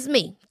 baby. It's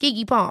me,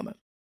 Keke Palmer.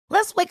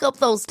 Let's wake up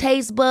those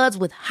taste buds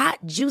with hot,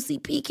 juicy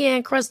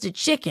pecan-crusted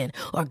chicken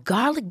or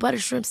garlic butter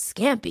shrimp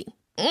scampi.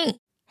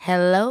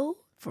 Hello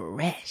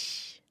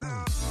Fresh.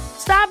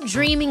 Stop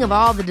dreaming of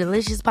all the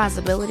delicious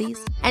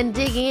possibilities and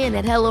dig in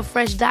at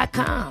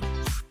HelloFresh.com.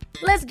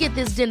 Let's get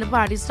this dinner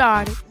party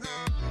started.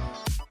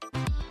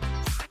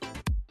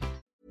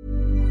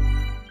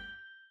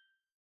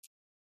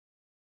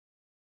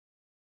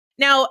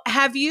 Now,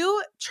 have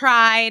you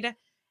tried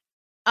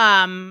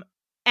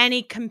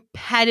any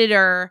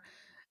competitor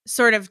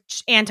sort of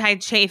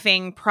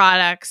anti-chafing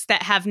products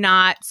that have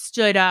not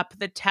stood up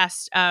the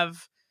test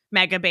of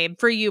Mega Babe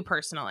for you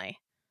personally?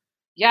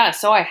 Yeah,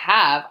 so I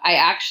have.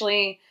 I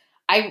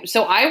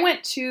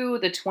went to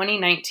the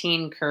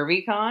 2019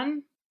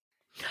 CurvyCon.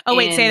 Oh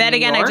wait, say that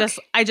again. York.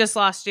 I just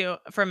lost you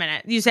for a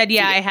minute. You said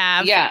I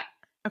have. Yeah.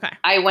 Okay.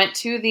 I went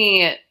to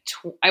the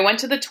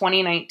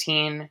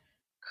 2019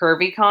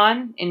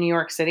 CurvyCon in New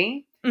York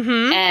City,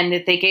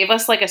 and they gave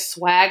us a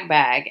swag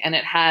bag, and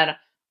it had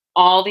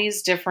all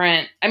these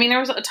different. I mean, there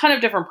was a ton of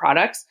different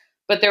products,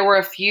 but there were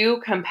a few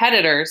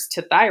competitors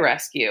to Thigh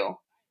Rescue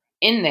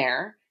in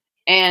there.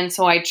 And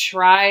so I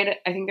tried,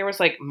 I think there was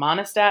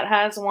Monistat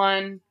has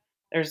one.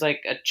 There's a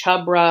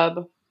Chub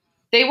Rub.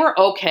 They were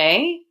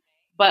okay,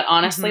 but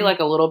honestly,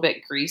 a little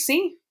bit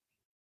greasy.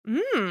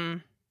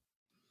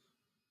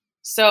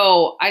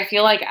 So I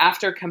feel like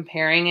after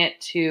comparing it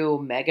to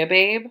Mega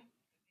Babe,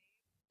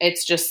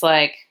 it's just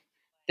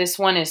this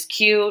one is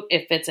cute.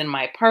 It fits in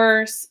my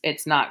purse.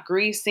 It's not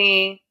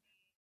greasy.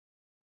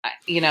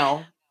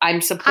 I'm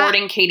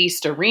supporting Katie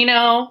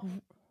Sturino.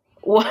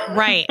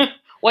 Right.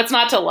 What's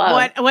not to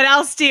love? What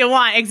else do you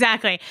want?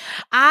 Exactly.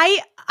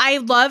 I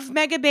love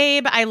Mega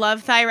Babe. I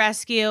love Thigh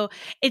Rescue.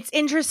 It's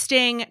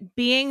interesting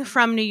being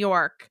from New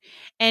York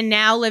and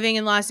now living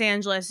in Los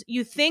Angeles.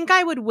 You think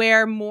I would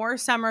wear more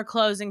summer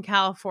clothes in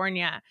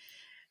California.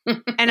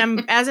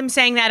 And as I'm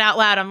saying that out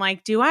loud, I'm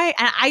like, do I?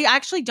 And I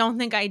actually don't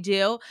think I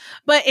do,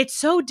 but it's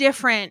so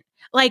different.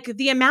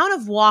 The amount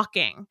of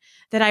walking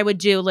that I would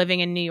do living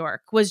in New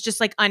York was just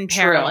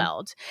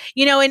unparalleled.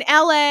 True. In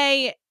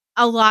LA,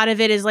 a lot of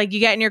it is you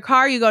get in your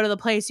car, you go to the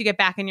place, you get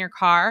back in your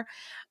car.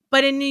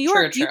 But in New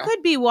York, True. You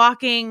could be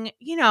walking,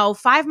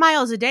 5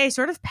 miles a day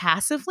sort of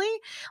passively,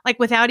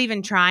 without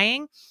even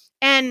trying.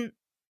 And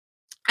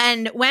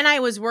when I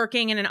was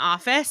working in an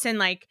office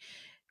and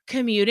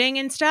commuting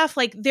and stuff,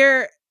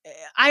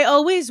 I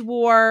always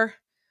wore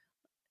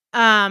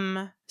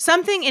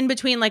something in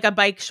between like a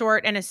bike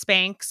short and a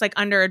Spanx, like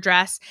under a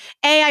dress.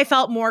 I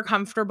felt more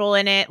comfortable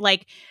in it.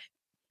 Like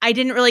I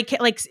didn't really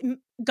like,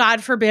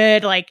 God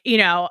forbid, like, you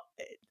know,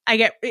 I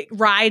get it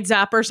rides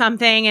up or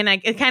something and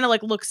like it kind of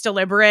like looks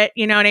deliberate,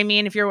 you know what I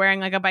mean? If you're wearing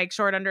like a bike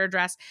short under a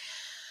dress.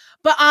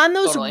 But on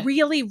those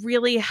really,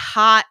 really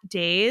hot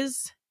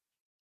days,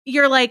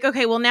 you're like,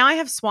 okay, well now I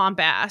have swamp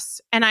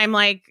ass and I'm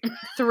like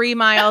 3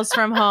 miles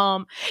from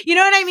home. You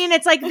know what I mean?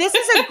 It's like, this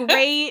is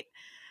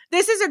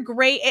a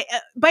great,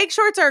 bike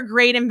shorts are a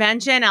great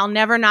invention. I'll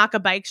never knock a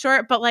bike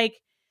short, but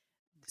like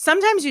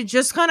sometimes you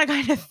just kind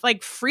of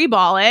like free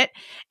ball it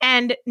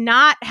and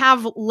not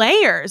have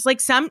layers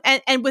like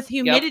and with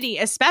humidity,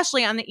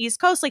 especially on the East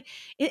Coast, like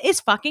it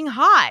is fucking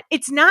hot.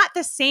 It's not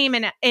the same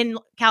in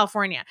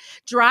California.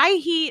 Dry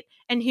heat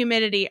and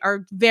humidity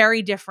are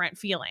very different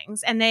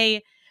feelings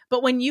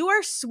but when you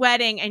are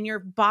sweating and your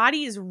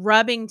body is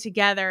rubbing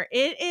together,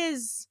 it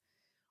is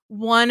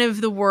one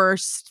of the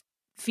worst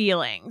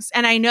feelings.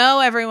 And I know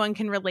everyone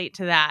can relate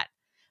to that.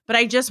 But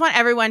I just want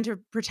everyone to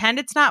pretend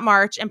it's not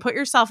March and put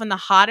yourself in the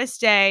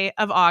hottest day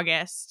of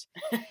August.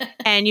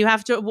 and you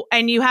have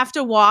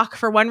to walk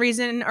for one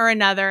reason or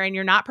another and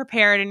you're not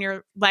prepared and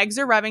your legs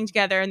are rubbing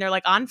together and they're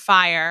like on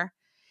fire.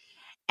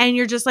 And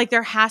you're just like,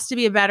 there has to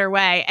be a better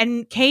way.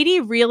 And Katie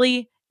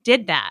really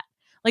did that.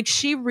 Like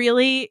she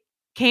really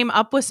came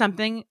up with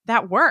something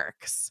that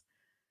works.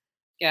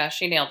 Yeah,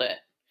 she nailed it.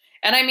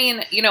 And I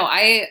mean, you know,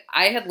 I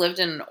had lived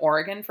in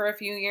Oregon for a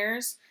few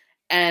years.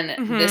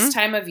 And this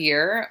time of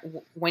year,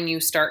 when you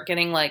start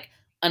getting like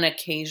an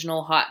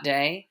occasional hot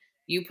day,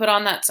 you put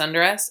on that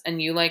sundress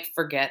and you like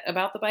forget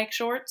about the bike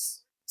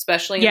shorts,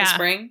 especially in the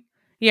spring.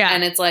 Yeah.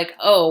 And it's like,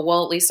 oh,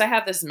 well, at least I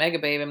have this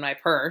Megababe in my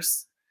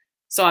purse.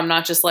 So I'm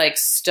not just like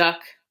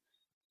stuck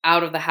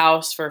out of the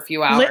house for a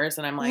few hours.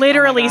 And I'm like,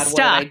 literally oh my God,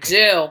 stuck. what did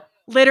I do?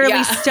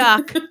 Literally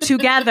stuck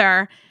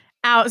together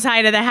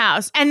outside of the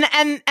house.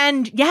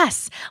 And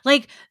yes,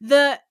 like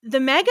the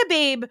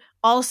Megababe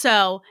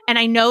also, and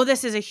I know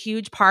this is a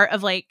huge part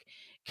of like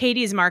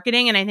Katie's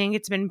marketing, and I think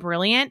it's been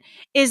brilliant,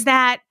 is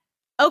that,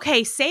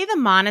 okay, say the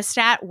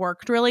Monistat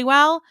worked really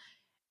well.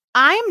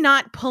 I'm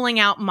not pulling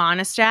out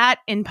Monistat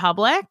in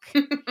public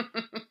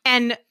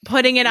and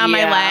putting it on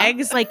my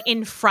legs, like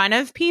in front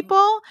of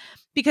people.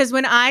 Because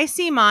when I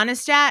see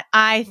Monistat,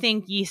 I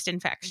think yeast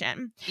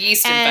infection.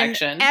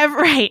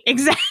 Right,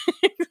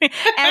 exactly.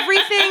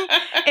 Everything,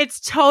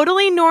 it's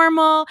totally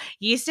normal.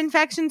 Yeast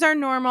infections are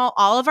normal.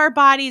 All of our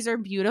bodies are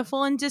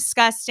beautiful and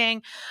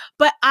disgusting.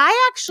 But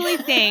I actually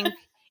think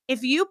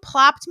if you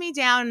plopped me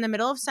down in the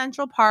middle of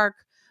Central Park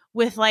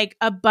with like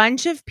a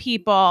bunch of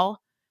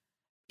people,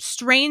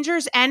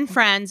 strangers and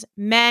friends,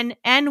 men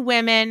and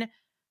women,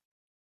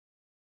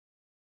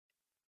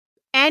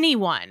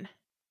 anyone,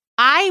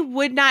 I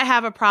would not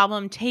have a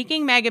problem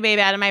taking Megababe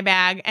out of my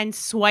bag and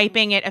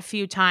swiping it a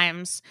few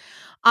times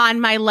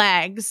on my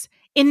legs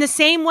in the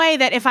same way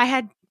that if I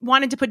had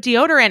wanted to put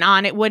deodorant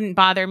on, it wouldn't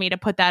bother me to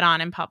put that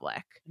on in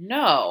public.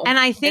 No. And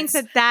I think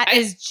that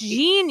is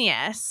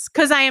genius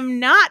because I am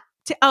not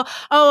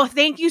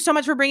thank you so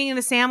much for bringing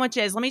the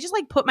sandwiches. Let me just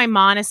like put my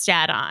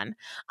Monistat on.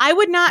 I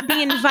would not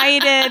be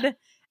invited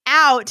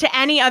out to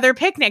any other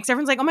picnics.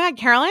 Everyone's like, oh my God,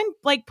 Caroline,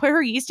 like put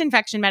her yeast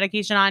infection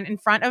medication on in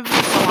front of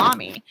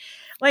salami.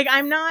 Like,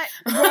 I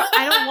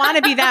don't want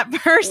to be that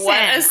person.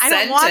 I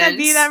don't want to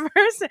be that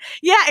person.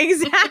 Yeah,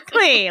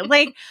 exactly.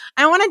 Like,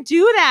 I want to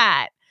do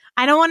that.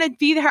 I don't want to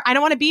be her. I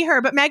don't want to be her.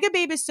 But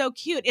Megababe is so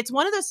cute. It's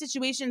one of those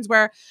situations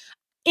where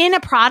in a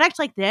product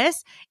like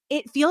this,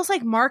 it feels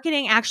like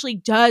marketing actually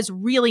does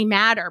really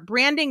matter.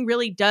 Branding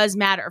really does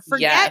matter.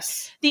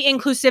 Forget the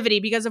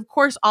inclusivity, because of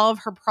course all of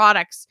her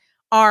products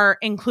are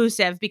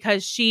inclusive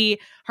because she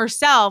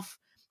herself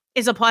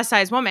is a plus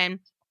size woman.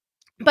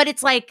 But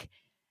it's like,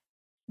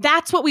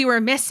 that's what we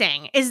were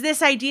missing, is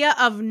this idea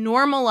of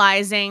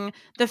normalizing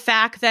the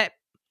fact that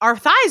our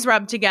thighs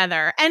rub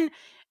together. And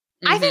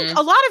I think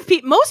a lot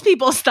of most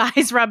people's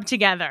thighs rub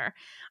together.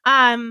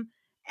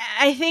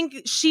 I think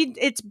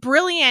it's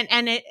brilliant,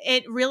 and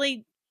it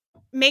really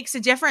makes a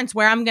difference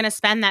where I'm going to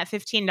spend that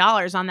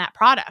 $15 on that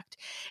product.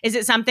 Is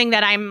it something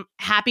that I'm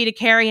happy to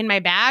carry in my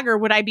bag, or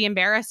would I be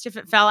embarrassed if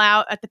it fell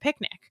out at the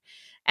picnic?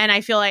 And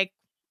I feel like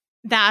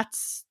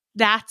that's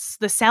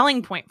the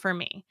selling point for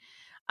me.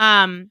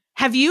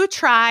 Have you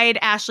tried,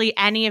 Ashley,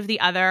 any of the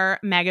other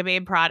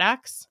Megababe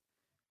products?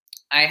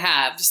 I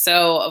have.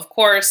 So, of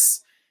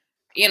course,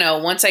 you know,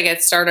 once I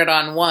get started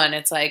on one,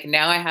 it's like,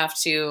 now I have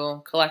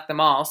to collect them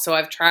all. So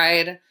I've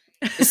tried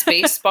the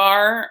Space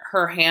Bar,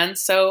 her hand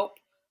soap.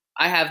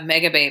 I have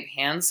Megababe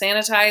hand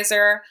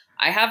sanitizer.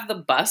 I have the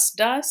Bust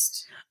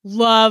Dust.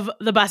 Love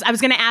the Bust. I was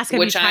going to ask,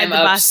 have you tried the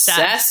Bust Dust?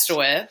 Which I'm obsessed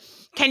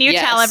with. Can you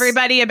tell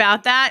everybody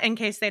about that in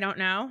case they don't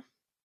know?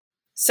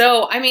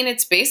 So, I mean,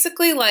 it's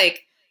basically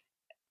like,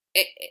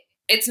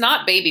 it's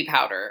not baby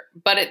powder,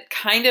 but it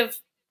kind of,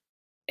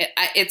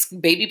 it's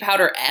baby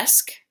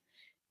powder-esque.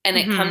 And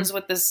it comes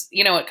with this,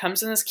 you know, it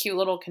comes in this cute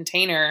little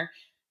container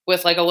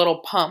with like a little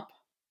pump.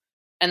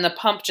 And the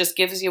pump just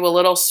gives you a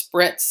little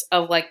spritz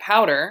of like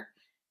powder.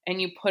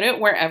 And you put it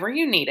wherever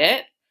you need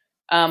it.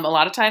 A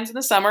lot of times in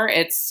the summer,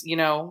 it's,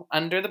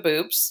 under the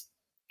boobs.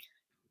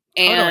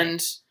 Totally.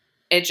 And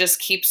it just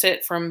keeps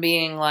it from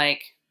being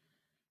like,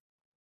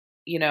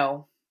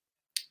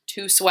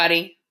 too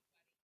sweaty.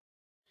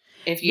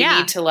 If you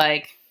need to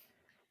like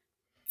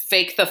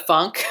fake the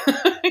funk,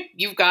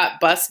 you've got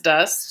bust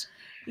dust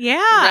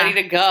ready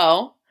to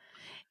go.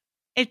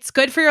 It's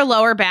good for your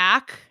lower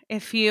back.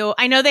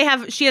 I know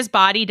she has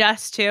body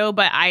dust too,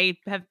 but I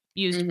have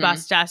used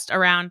bust dust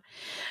around.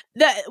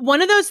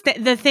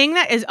 The thing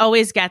that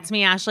always gets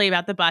me, Ashley,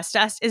 about the bust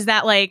dust is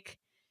that like,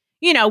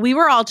 we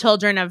were all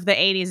children of the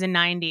 80s and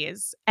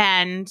 90s,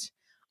 and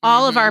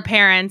all of our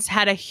parents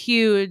had a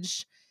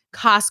huge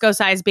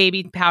Costco-sized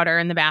baby powder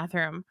in the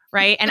bathroom,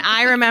 right? And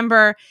I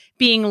remember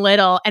being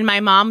little and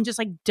my mom just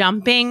like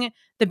dumping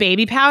the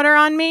baby powder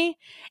on me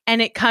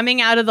and it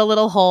coming out of the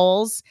little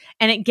holes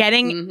and it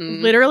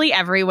getting literally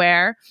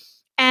everywhere.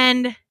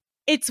 And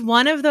it's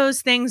one of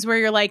those things where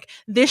you're like,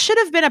 this should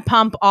have been a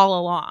pump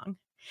all along.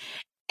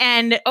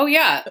 And oh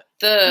yeah,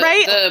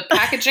 the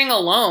packaging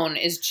alone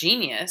is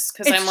genius,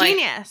 because I'm like,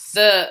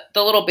 the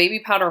little baby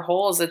powder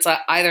holes, it's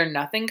either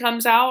nothing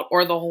comes out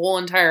or the whole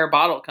entire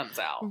bottle comes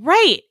out.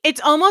 Right.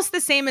 It's almost the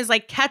same as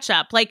like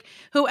ketchup. Like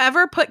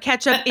whoever put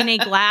ketchup in a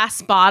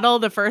glass bottle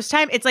the first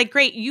time, it's like,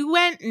 great, you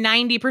went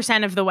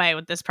 90% of the way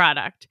with this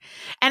product.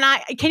 And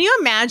can you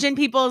imagine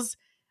people's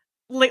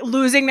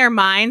losing their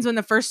minds when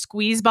the first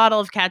squeeze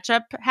bottle of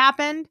ketchup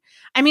happened?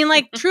 I mean,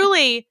 like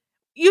truly.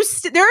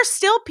 There are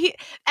still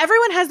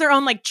everyone has their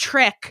own like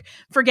trick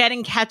for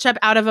getting ketchup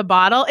out of a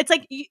bottle. It's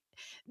like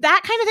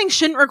that kind of thing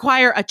shouldn't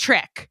require a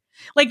trick.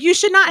 Like you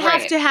should not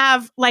have to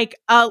have like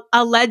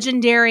a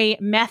legendary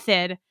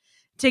method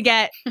to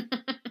get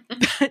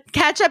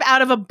ketchup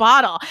out of a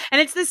bottle.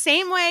 And it's the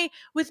same way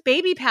with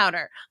baby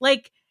powder.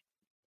 Like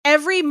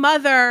every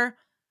mother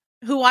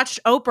who watched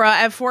Oprah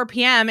at 4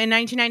 p.m. in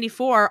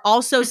 1994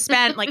 also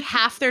spent like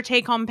half their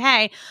take-home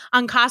pay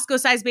on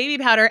Costco-sized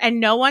baby powder, and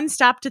no one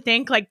stopped to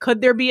think, like, could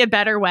there be a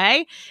better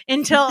way?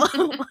 Until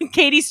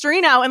Katie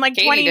Strino in like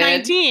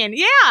 2019.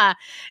 Yeah,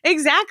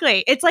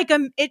 exactly. It's like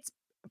it's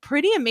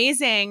pretty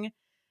amazing.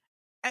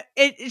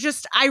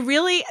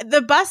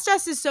 The bust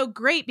dust is so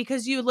great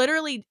because you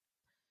literally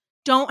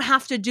don't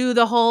have to do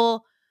the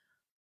whole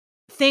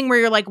thing where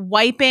you're like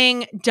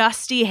wiping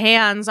dusty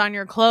hands on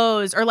your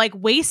clothes or like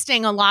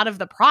wasting a lot of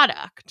the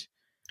product.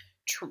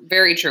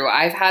 Very true.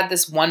 I've had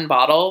this one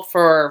bottle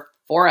for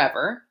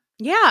forever.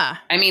 Yeah.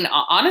 I mean,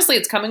 honestly,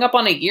 it's coming up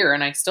on a year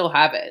and I still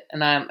have it.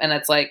 And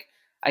it's like,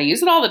 I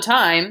use it all the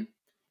time.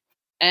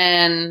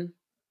 And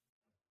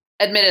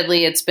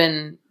admittedly, it's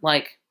been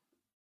like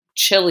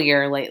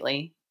chillier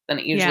lately than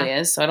it usually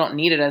is. So I don't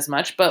need it as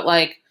much, but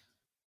like,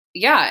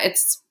 yeah,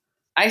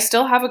 I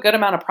still have a good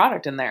amount of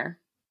product in there.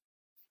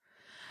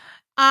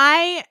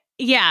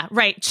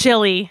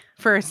 Chilly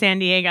for San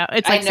Diego.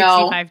 It's like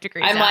 65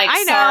 degrees. I'm like,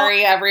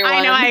 sorry, everyone.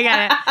 I know, I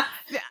get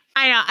it.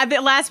 I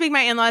know. Last week,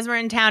 my in-laws were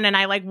in town and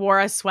I like wore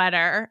a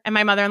sweater and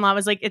my mother-in-law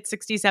was like, it's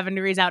 67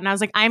 degrees out. And I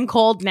was like, I'm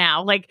cold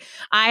now. Like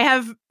I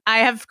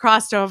have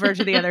crossed over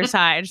to the other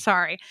side.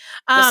 Sorry.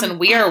 Listen,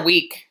 we are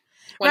weak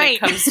when it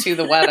comes to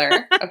the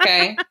weather.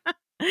 Okay.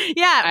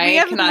 Yeah.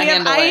 I cannot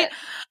handle it.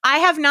 I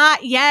have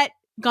not yet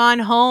gone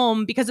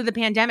home because of the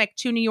pandemic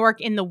to New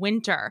York in the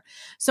winter.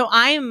 So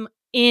I'm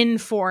in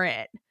for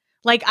it.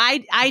 Like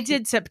I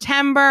did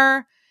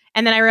September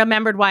and then I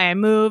remembered why I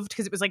moved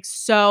because it was like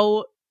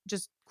so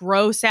just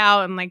gross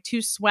out and like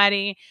too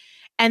sweaty.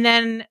 And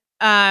then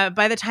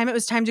by the time it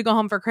was time to go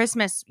home for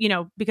Christmas,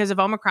 because of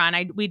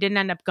Omicron, we didn't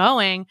end up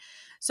going.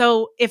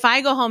 So if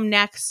I go home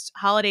next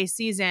holiday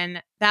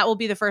season, that will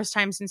be the first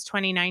time since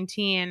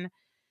 2019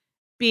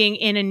 being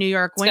in a New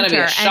York winter. It's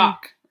going to be a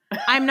shock.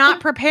 I'm not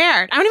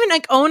prepared. I don't even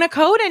like own a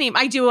coat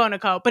anymore. I do own a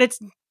coat, but it's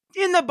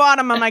in the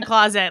bottom of my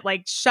closet,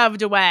 like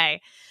shoved away.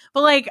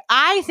 But like,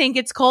 I think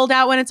it's cold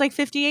out when it's like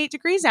 58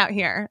 degrees out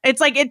here. It's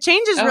like, it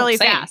changes really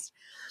fast.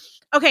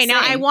 Okay.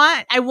 Now I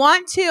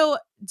want to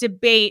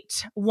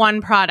debate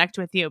one product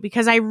with you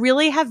because I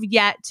really have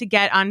yet to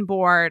get on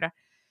board.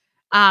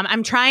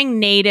 I'm trying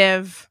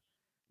Native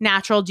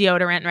natural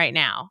deodorant right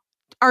now.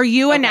 Are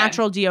you a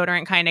natural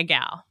deodorant kind of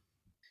gal?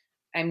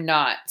 I'm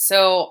not.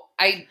 So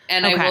I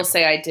will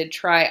say I did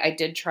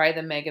try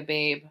the Mega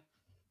Babe.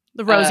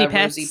 The Rosy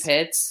Pits. Rosy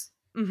Pits.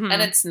 Mm-hmm.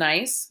 And it's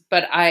nice,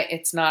 but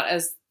it's not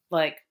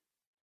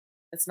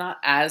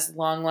as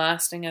long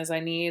lasting as I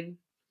need.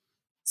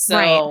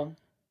 So,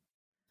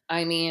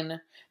 I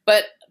mean,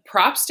 but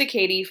props to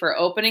Katie for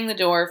opening the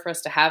door for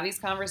us to have these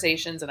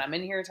conversations. And I'm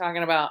in here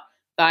talking about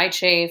thigh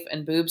chafe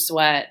and boob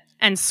sweat.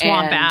 And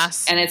swamp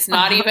ass. And it's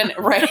not even,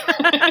 right.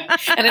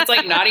 And it's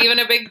like not even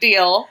a big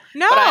deal.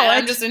 No. But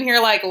I'm just in here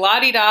like,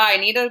 la-di-da, I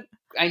need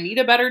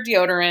a better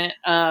deodorant.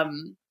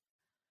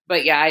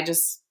 But yeah,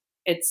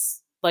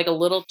 it's like a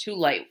little too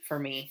light for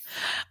me.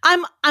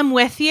 I'm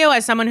with you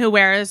as someone who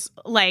wears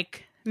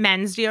like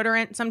men's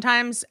deodorant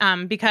sometimes,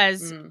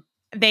 because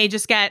they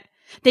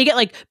get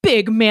like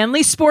big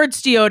manly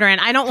sports deodorant.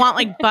 I don't want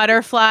like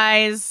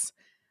butterflies,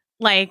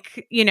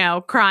 like,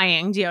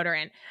 crying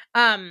deodorant.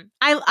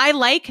 I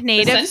like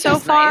Native so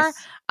far.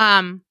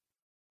 Nice.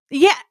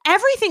 Yeah,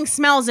 everything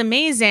smells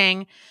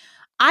amazing.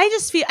 I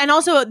just feel, and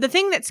also the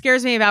thing that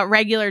scares me about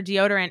regular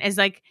deodorant is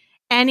like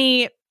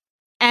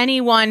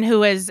anyone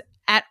who is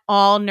at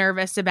all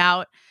nervous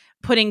about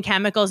putting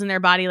chemicals in their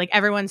body, like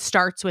everyone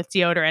starts with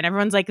deodorant.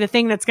 Everyone's like, the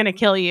thing that's going to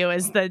kill you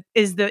is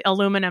the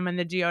aluminum in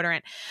the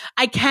deodorant.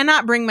 I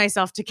cannot bring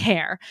myself to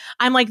care.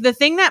 I'm like, the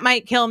thing that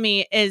might kill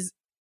me is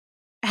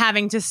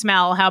having to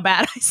smell how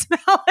bad I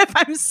smell if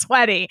I'm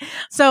sweaty.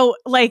 So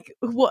like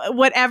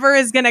whatever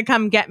is going to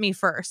come get me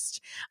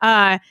first.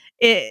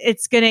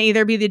 It's going to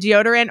either be the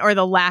deodorant or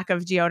the lack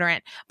of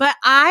deodorant. But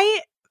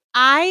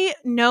I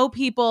know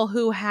people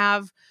who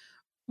have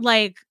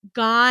like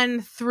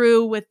gone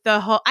through with the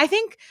whole, I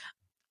think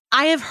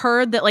I have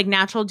heard that like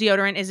natural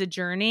deodorant is a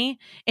journey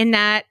in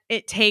that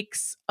it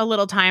takes a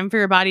little time for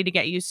your body to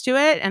get used to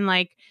it. And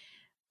like,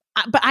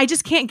 but I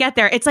just can't get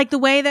there. It's like the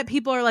way that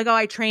people are like, oh,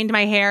 I trained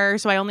my hair,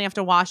 so I only have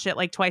to wash it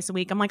like twice a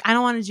week. I'm like, I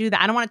don't want to do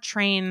that. I don't want to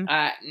train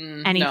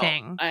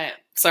anything. No.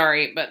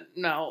 Sorry, but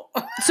no.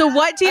 So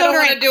what deodorant? I don't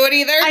want to do it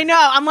either. I know.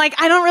 I'm like,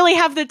 I don't really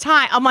have the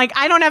time. I'm like,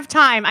 I don't have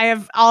time. I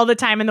have all the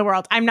time in the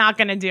world. I'm not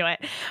going to do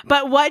it.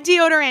 But what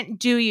deodorant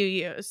do you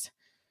use?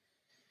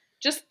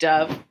 Just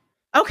Dove.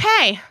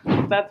 Okay.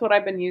 That's what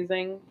I've been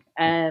using.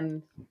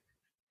 And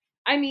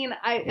I mean,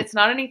 it's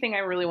not anything I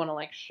really want to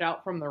like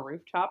shout from the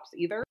rooftops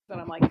either. But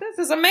I'm like, this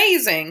is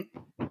amazing.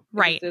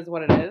 Right. This is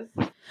what it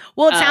is.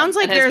 Well, it sounds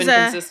like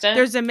consistent.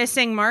 there's a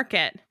missing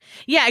market.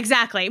 Yeah,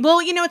 exactly.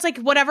 Well, you know, it's like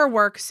whatever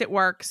works, it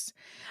works.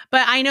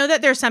 But I know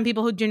that there's some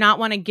people who do not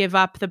want to give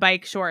up the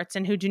bike shorts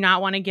and who do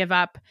not want to give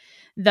up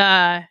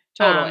the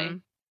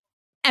Totally.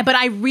 But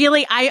I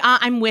really,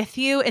 I'm with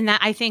you in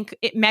that I think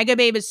Mega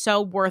Babe is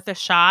so worth a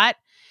shot,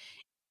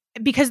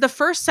 because the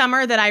first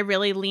summer that I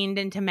really leaned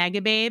into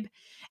Mega Babe,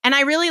 and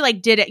I really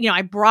like did it, you know,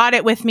 I brought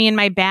it with me in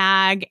my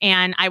bag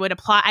and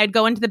I'd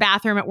go into the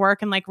bathroom at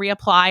work and like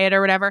reapply it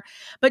or whatever.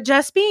 But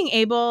just being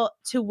able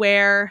to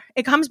wear,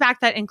 it comes back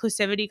to that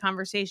inclusivity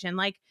conversation,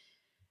 like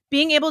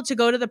being able to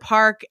go to the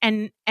park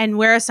and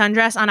wear a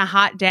sundress on a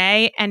hot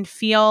day and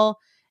feel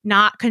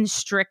not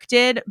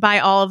constricted by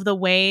all of the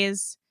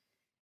ways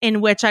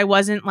in which I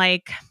wasn't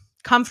like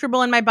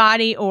comfortable in my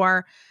body,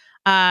 or,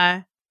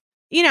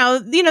 you know,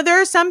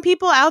 there are some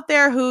people out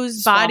there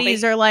whose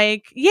bodies are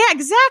like, yeah,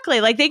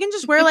 exactly. Like they can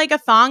just wear like a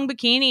thong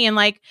bikini and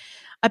like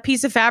a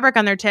piece of fabric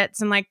on their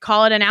tits and like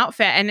call it an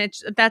outfit. And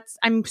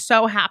I'm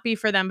so happy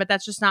for them, but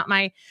that's just not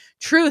my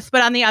truth.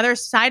 But on the other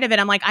side of it,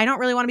 I'm like, I don't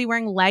really want to be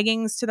wearing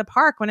leggings to the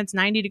park when it's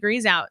 90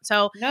 degrees out.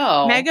 So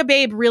No. Mega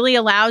Babe really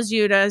allows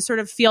you to sort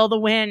of feel the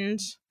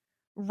wind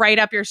right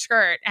up your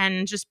skirt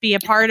and just be a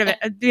part of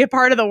it, be a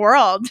part of the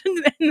world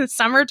in the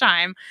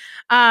summertime.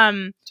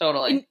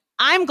 Totally.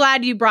 I'm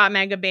glad you brought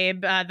Mega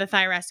Babe, the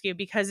Thigh Rescue,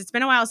 because it's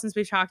been a while since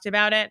we've talked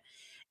about it.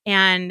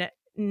 And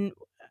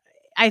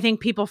I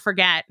think people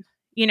forget,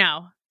 you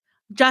know,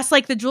 just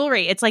like the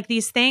jewelry, it's like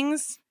these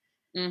things,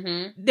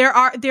 there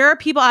are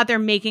people out there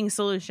making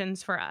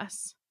solutions for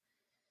us.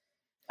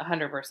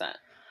 100%.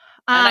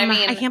 I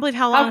mean, I can't believe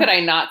how long. How could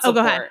I not support?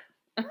 Oh, go ahead.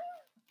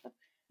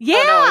 Yeah.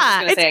 Oh, no, I was just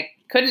going to say, I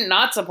couldn't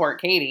not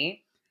support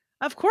Katie.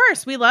 Of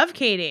course. We love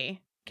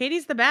Katie.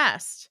 Katie's the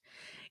best.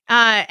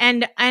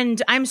 And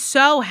I'm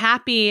so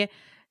happy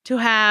to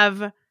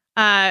have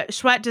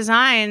Chouette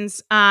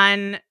Designs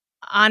on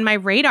my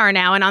radar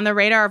now and on the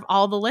radar of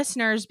all the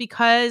listeners,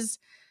 because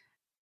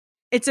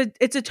it's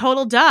a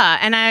total duh.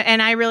 And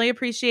I really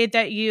appreciate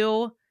that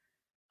you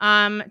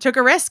took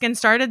a risk and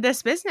started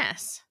this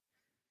business.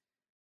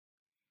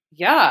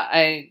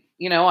 Yeah,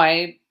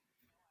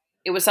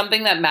 it was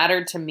something that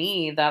mattered to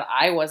me that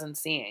I wasn't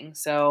seeing.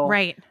 So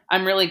right.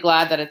 I'm really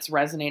glad that it's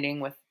resonating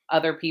with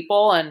other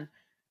people and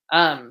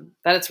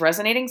that it's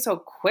resonating so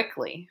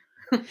quickly.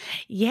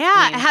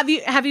 Yeah. I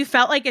mean, have you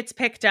felt like it's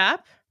picked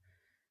up?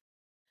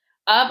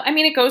 I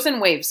mean, it goes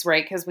in waves,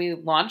 right? Because we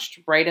launched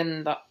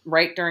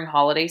right during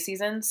holiday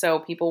season. So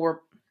people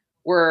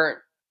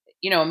were,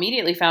 you know,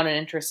 immediately found an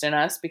interest in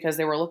us because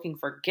they were looking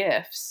for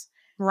gifts.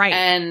 Right.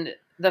 And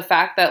the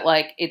fact that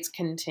like it's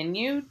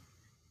continued,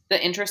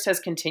 the interest has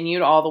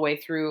continued all the way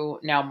through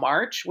now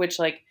March, which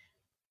like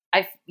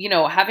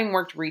having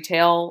worked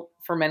retail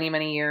for many,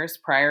 many years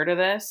prior to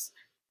this,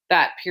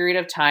 that period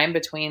of time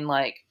between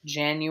like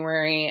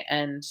January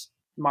and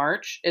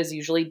March is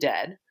usually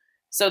dead.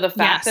 So the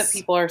fact that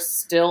people are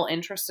still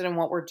interested in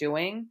what we're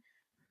doing,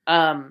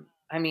 I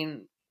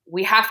mean,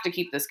 we have to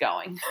keep this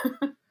going.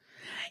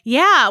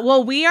 Yeah.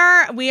 Well, we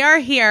are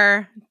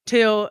here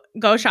to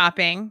go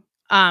shopping.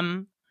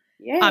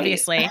 Yay.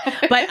 Obviously,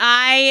 but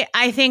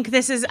I think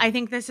this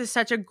is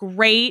such a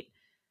great,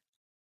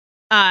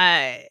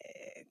 just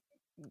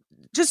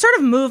sort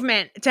of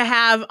movement to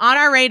have on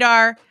our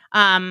radar.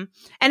 And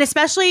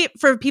especially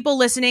for people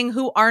listening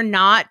who are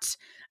not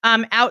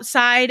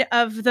outside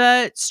of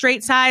the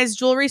straight size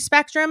jewelry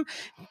spectrum,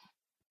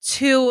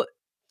 to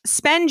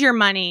spend your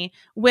money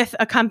with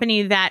a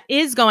company that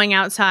is going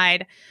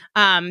outside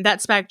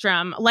that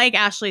spectrum, like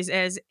Ashley's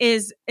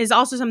is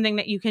also something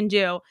that you can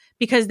do,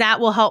 because that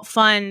will help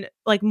fund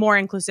like more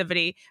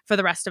inclusivity for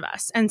the rest of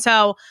us. And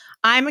so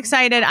I'm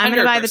excited. I'm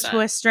going to buy the 100%.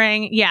 twist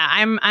ring. Yeah,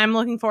 I'm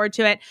looking forward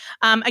to it.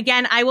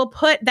 Again, I will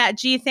put that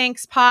G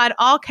Thanks Pod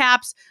all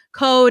caps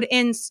code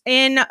in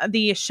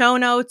the show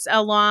notes,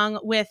 along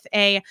with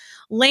a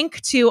link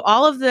to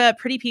all of the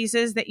pretty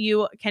pieces that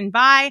you can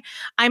buy.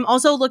 I'm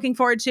also looking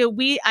forward to,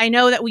 I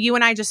know that you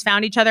and I just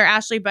found each other,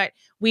 Ashley, but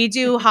we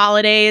do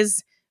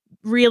holidays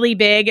really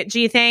big at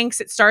G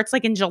Thanks. It starts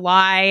like in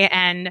July,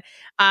 and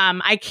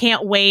I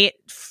can't wait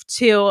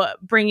to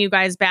bring you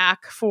guys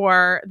back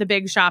for the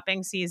big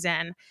shopping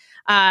season.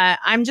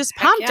 I'm just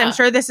pumped. yeah. I'm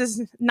sure this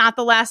is not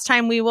the last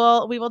time we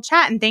will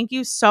chat, and thank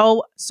you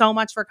so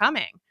much for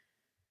coming.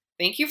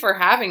 Thank you for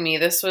having me.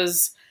 This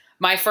was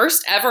my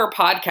first ever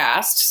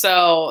podcast.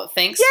 So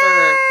thanks Yay!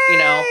 for,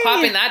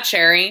 popping that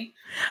cherry.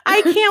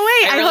 I can't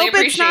wait. I really hope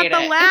it's not appreciate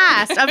the it.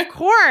 last. Of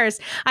course.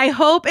 I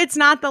hope it's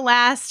not the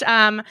last.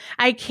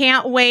 I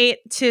can't wait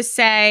to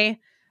say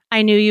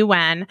I knew you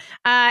when.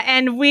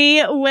 And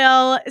we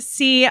will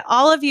see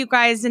all of you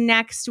guys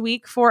next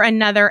week for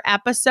another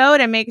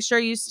episode. And make sure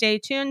you stay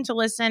tuned to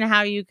listen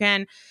how you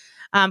can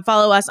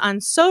follow us on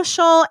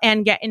social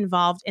and get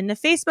involved in the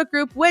Facebook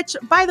group, which,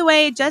 by the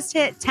way, just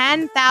hit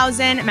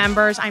 10,000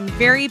 members. I'm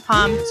very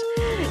pumped.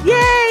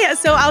 Yay!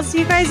 So I'll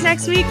see you guys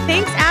next week.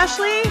 Thanks,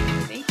 Ashley.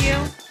 Thank you.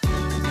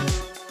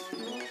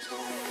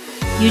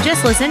 You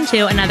just listened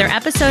to another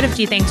episode of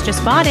G Thanks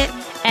Just Bought It,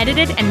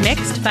 edited and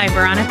mixed by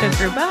Veronica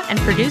Gruba and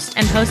produced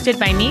and hosted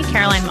by me,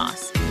 Caroline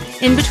Moss.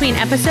 In between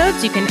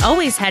episodes, you can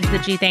always head to the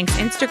G Thanks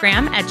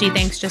Instagram at G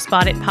Thanks Just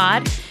Bought It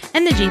Pod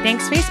and the G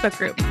Thanks Facebook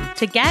group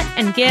to get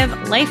and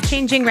give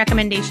life-changing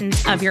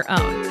recommendations of your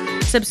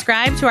own.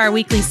 Subscribe to our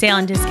weekly sale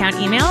and discount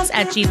emails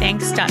at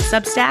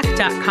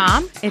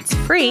gthanks.substack.com. It's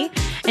free,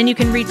 and you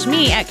can reach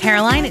me at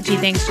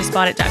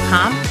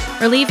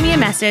caroline@gthanksjustboughtit.com or leave me a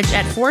message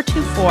at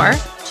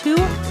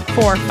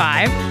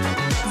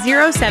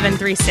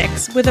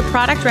 424-245-0736 with a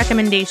product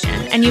recommendation,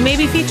 and you may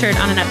be featured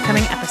on an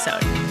upcoming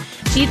episode.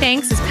 G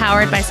Thanks is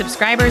powered by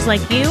subscribers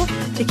like you.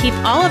 To keep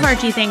all of our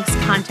G Thanks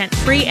content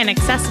free and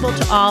accessible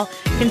to all,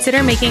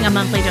 consider making a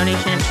monthly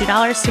donation of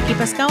 $2 to keep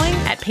us going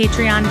at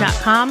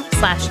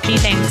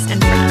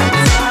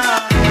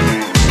patreon.com/gthanksandfriends.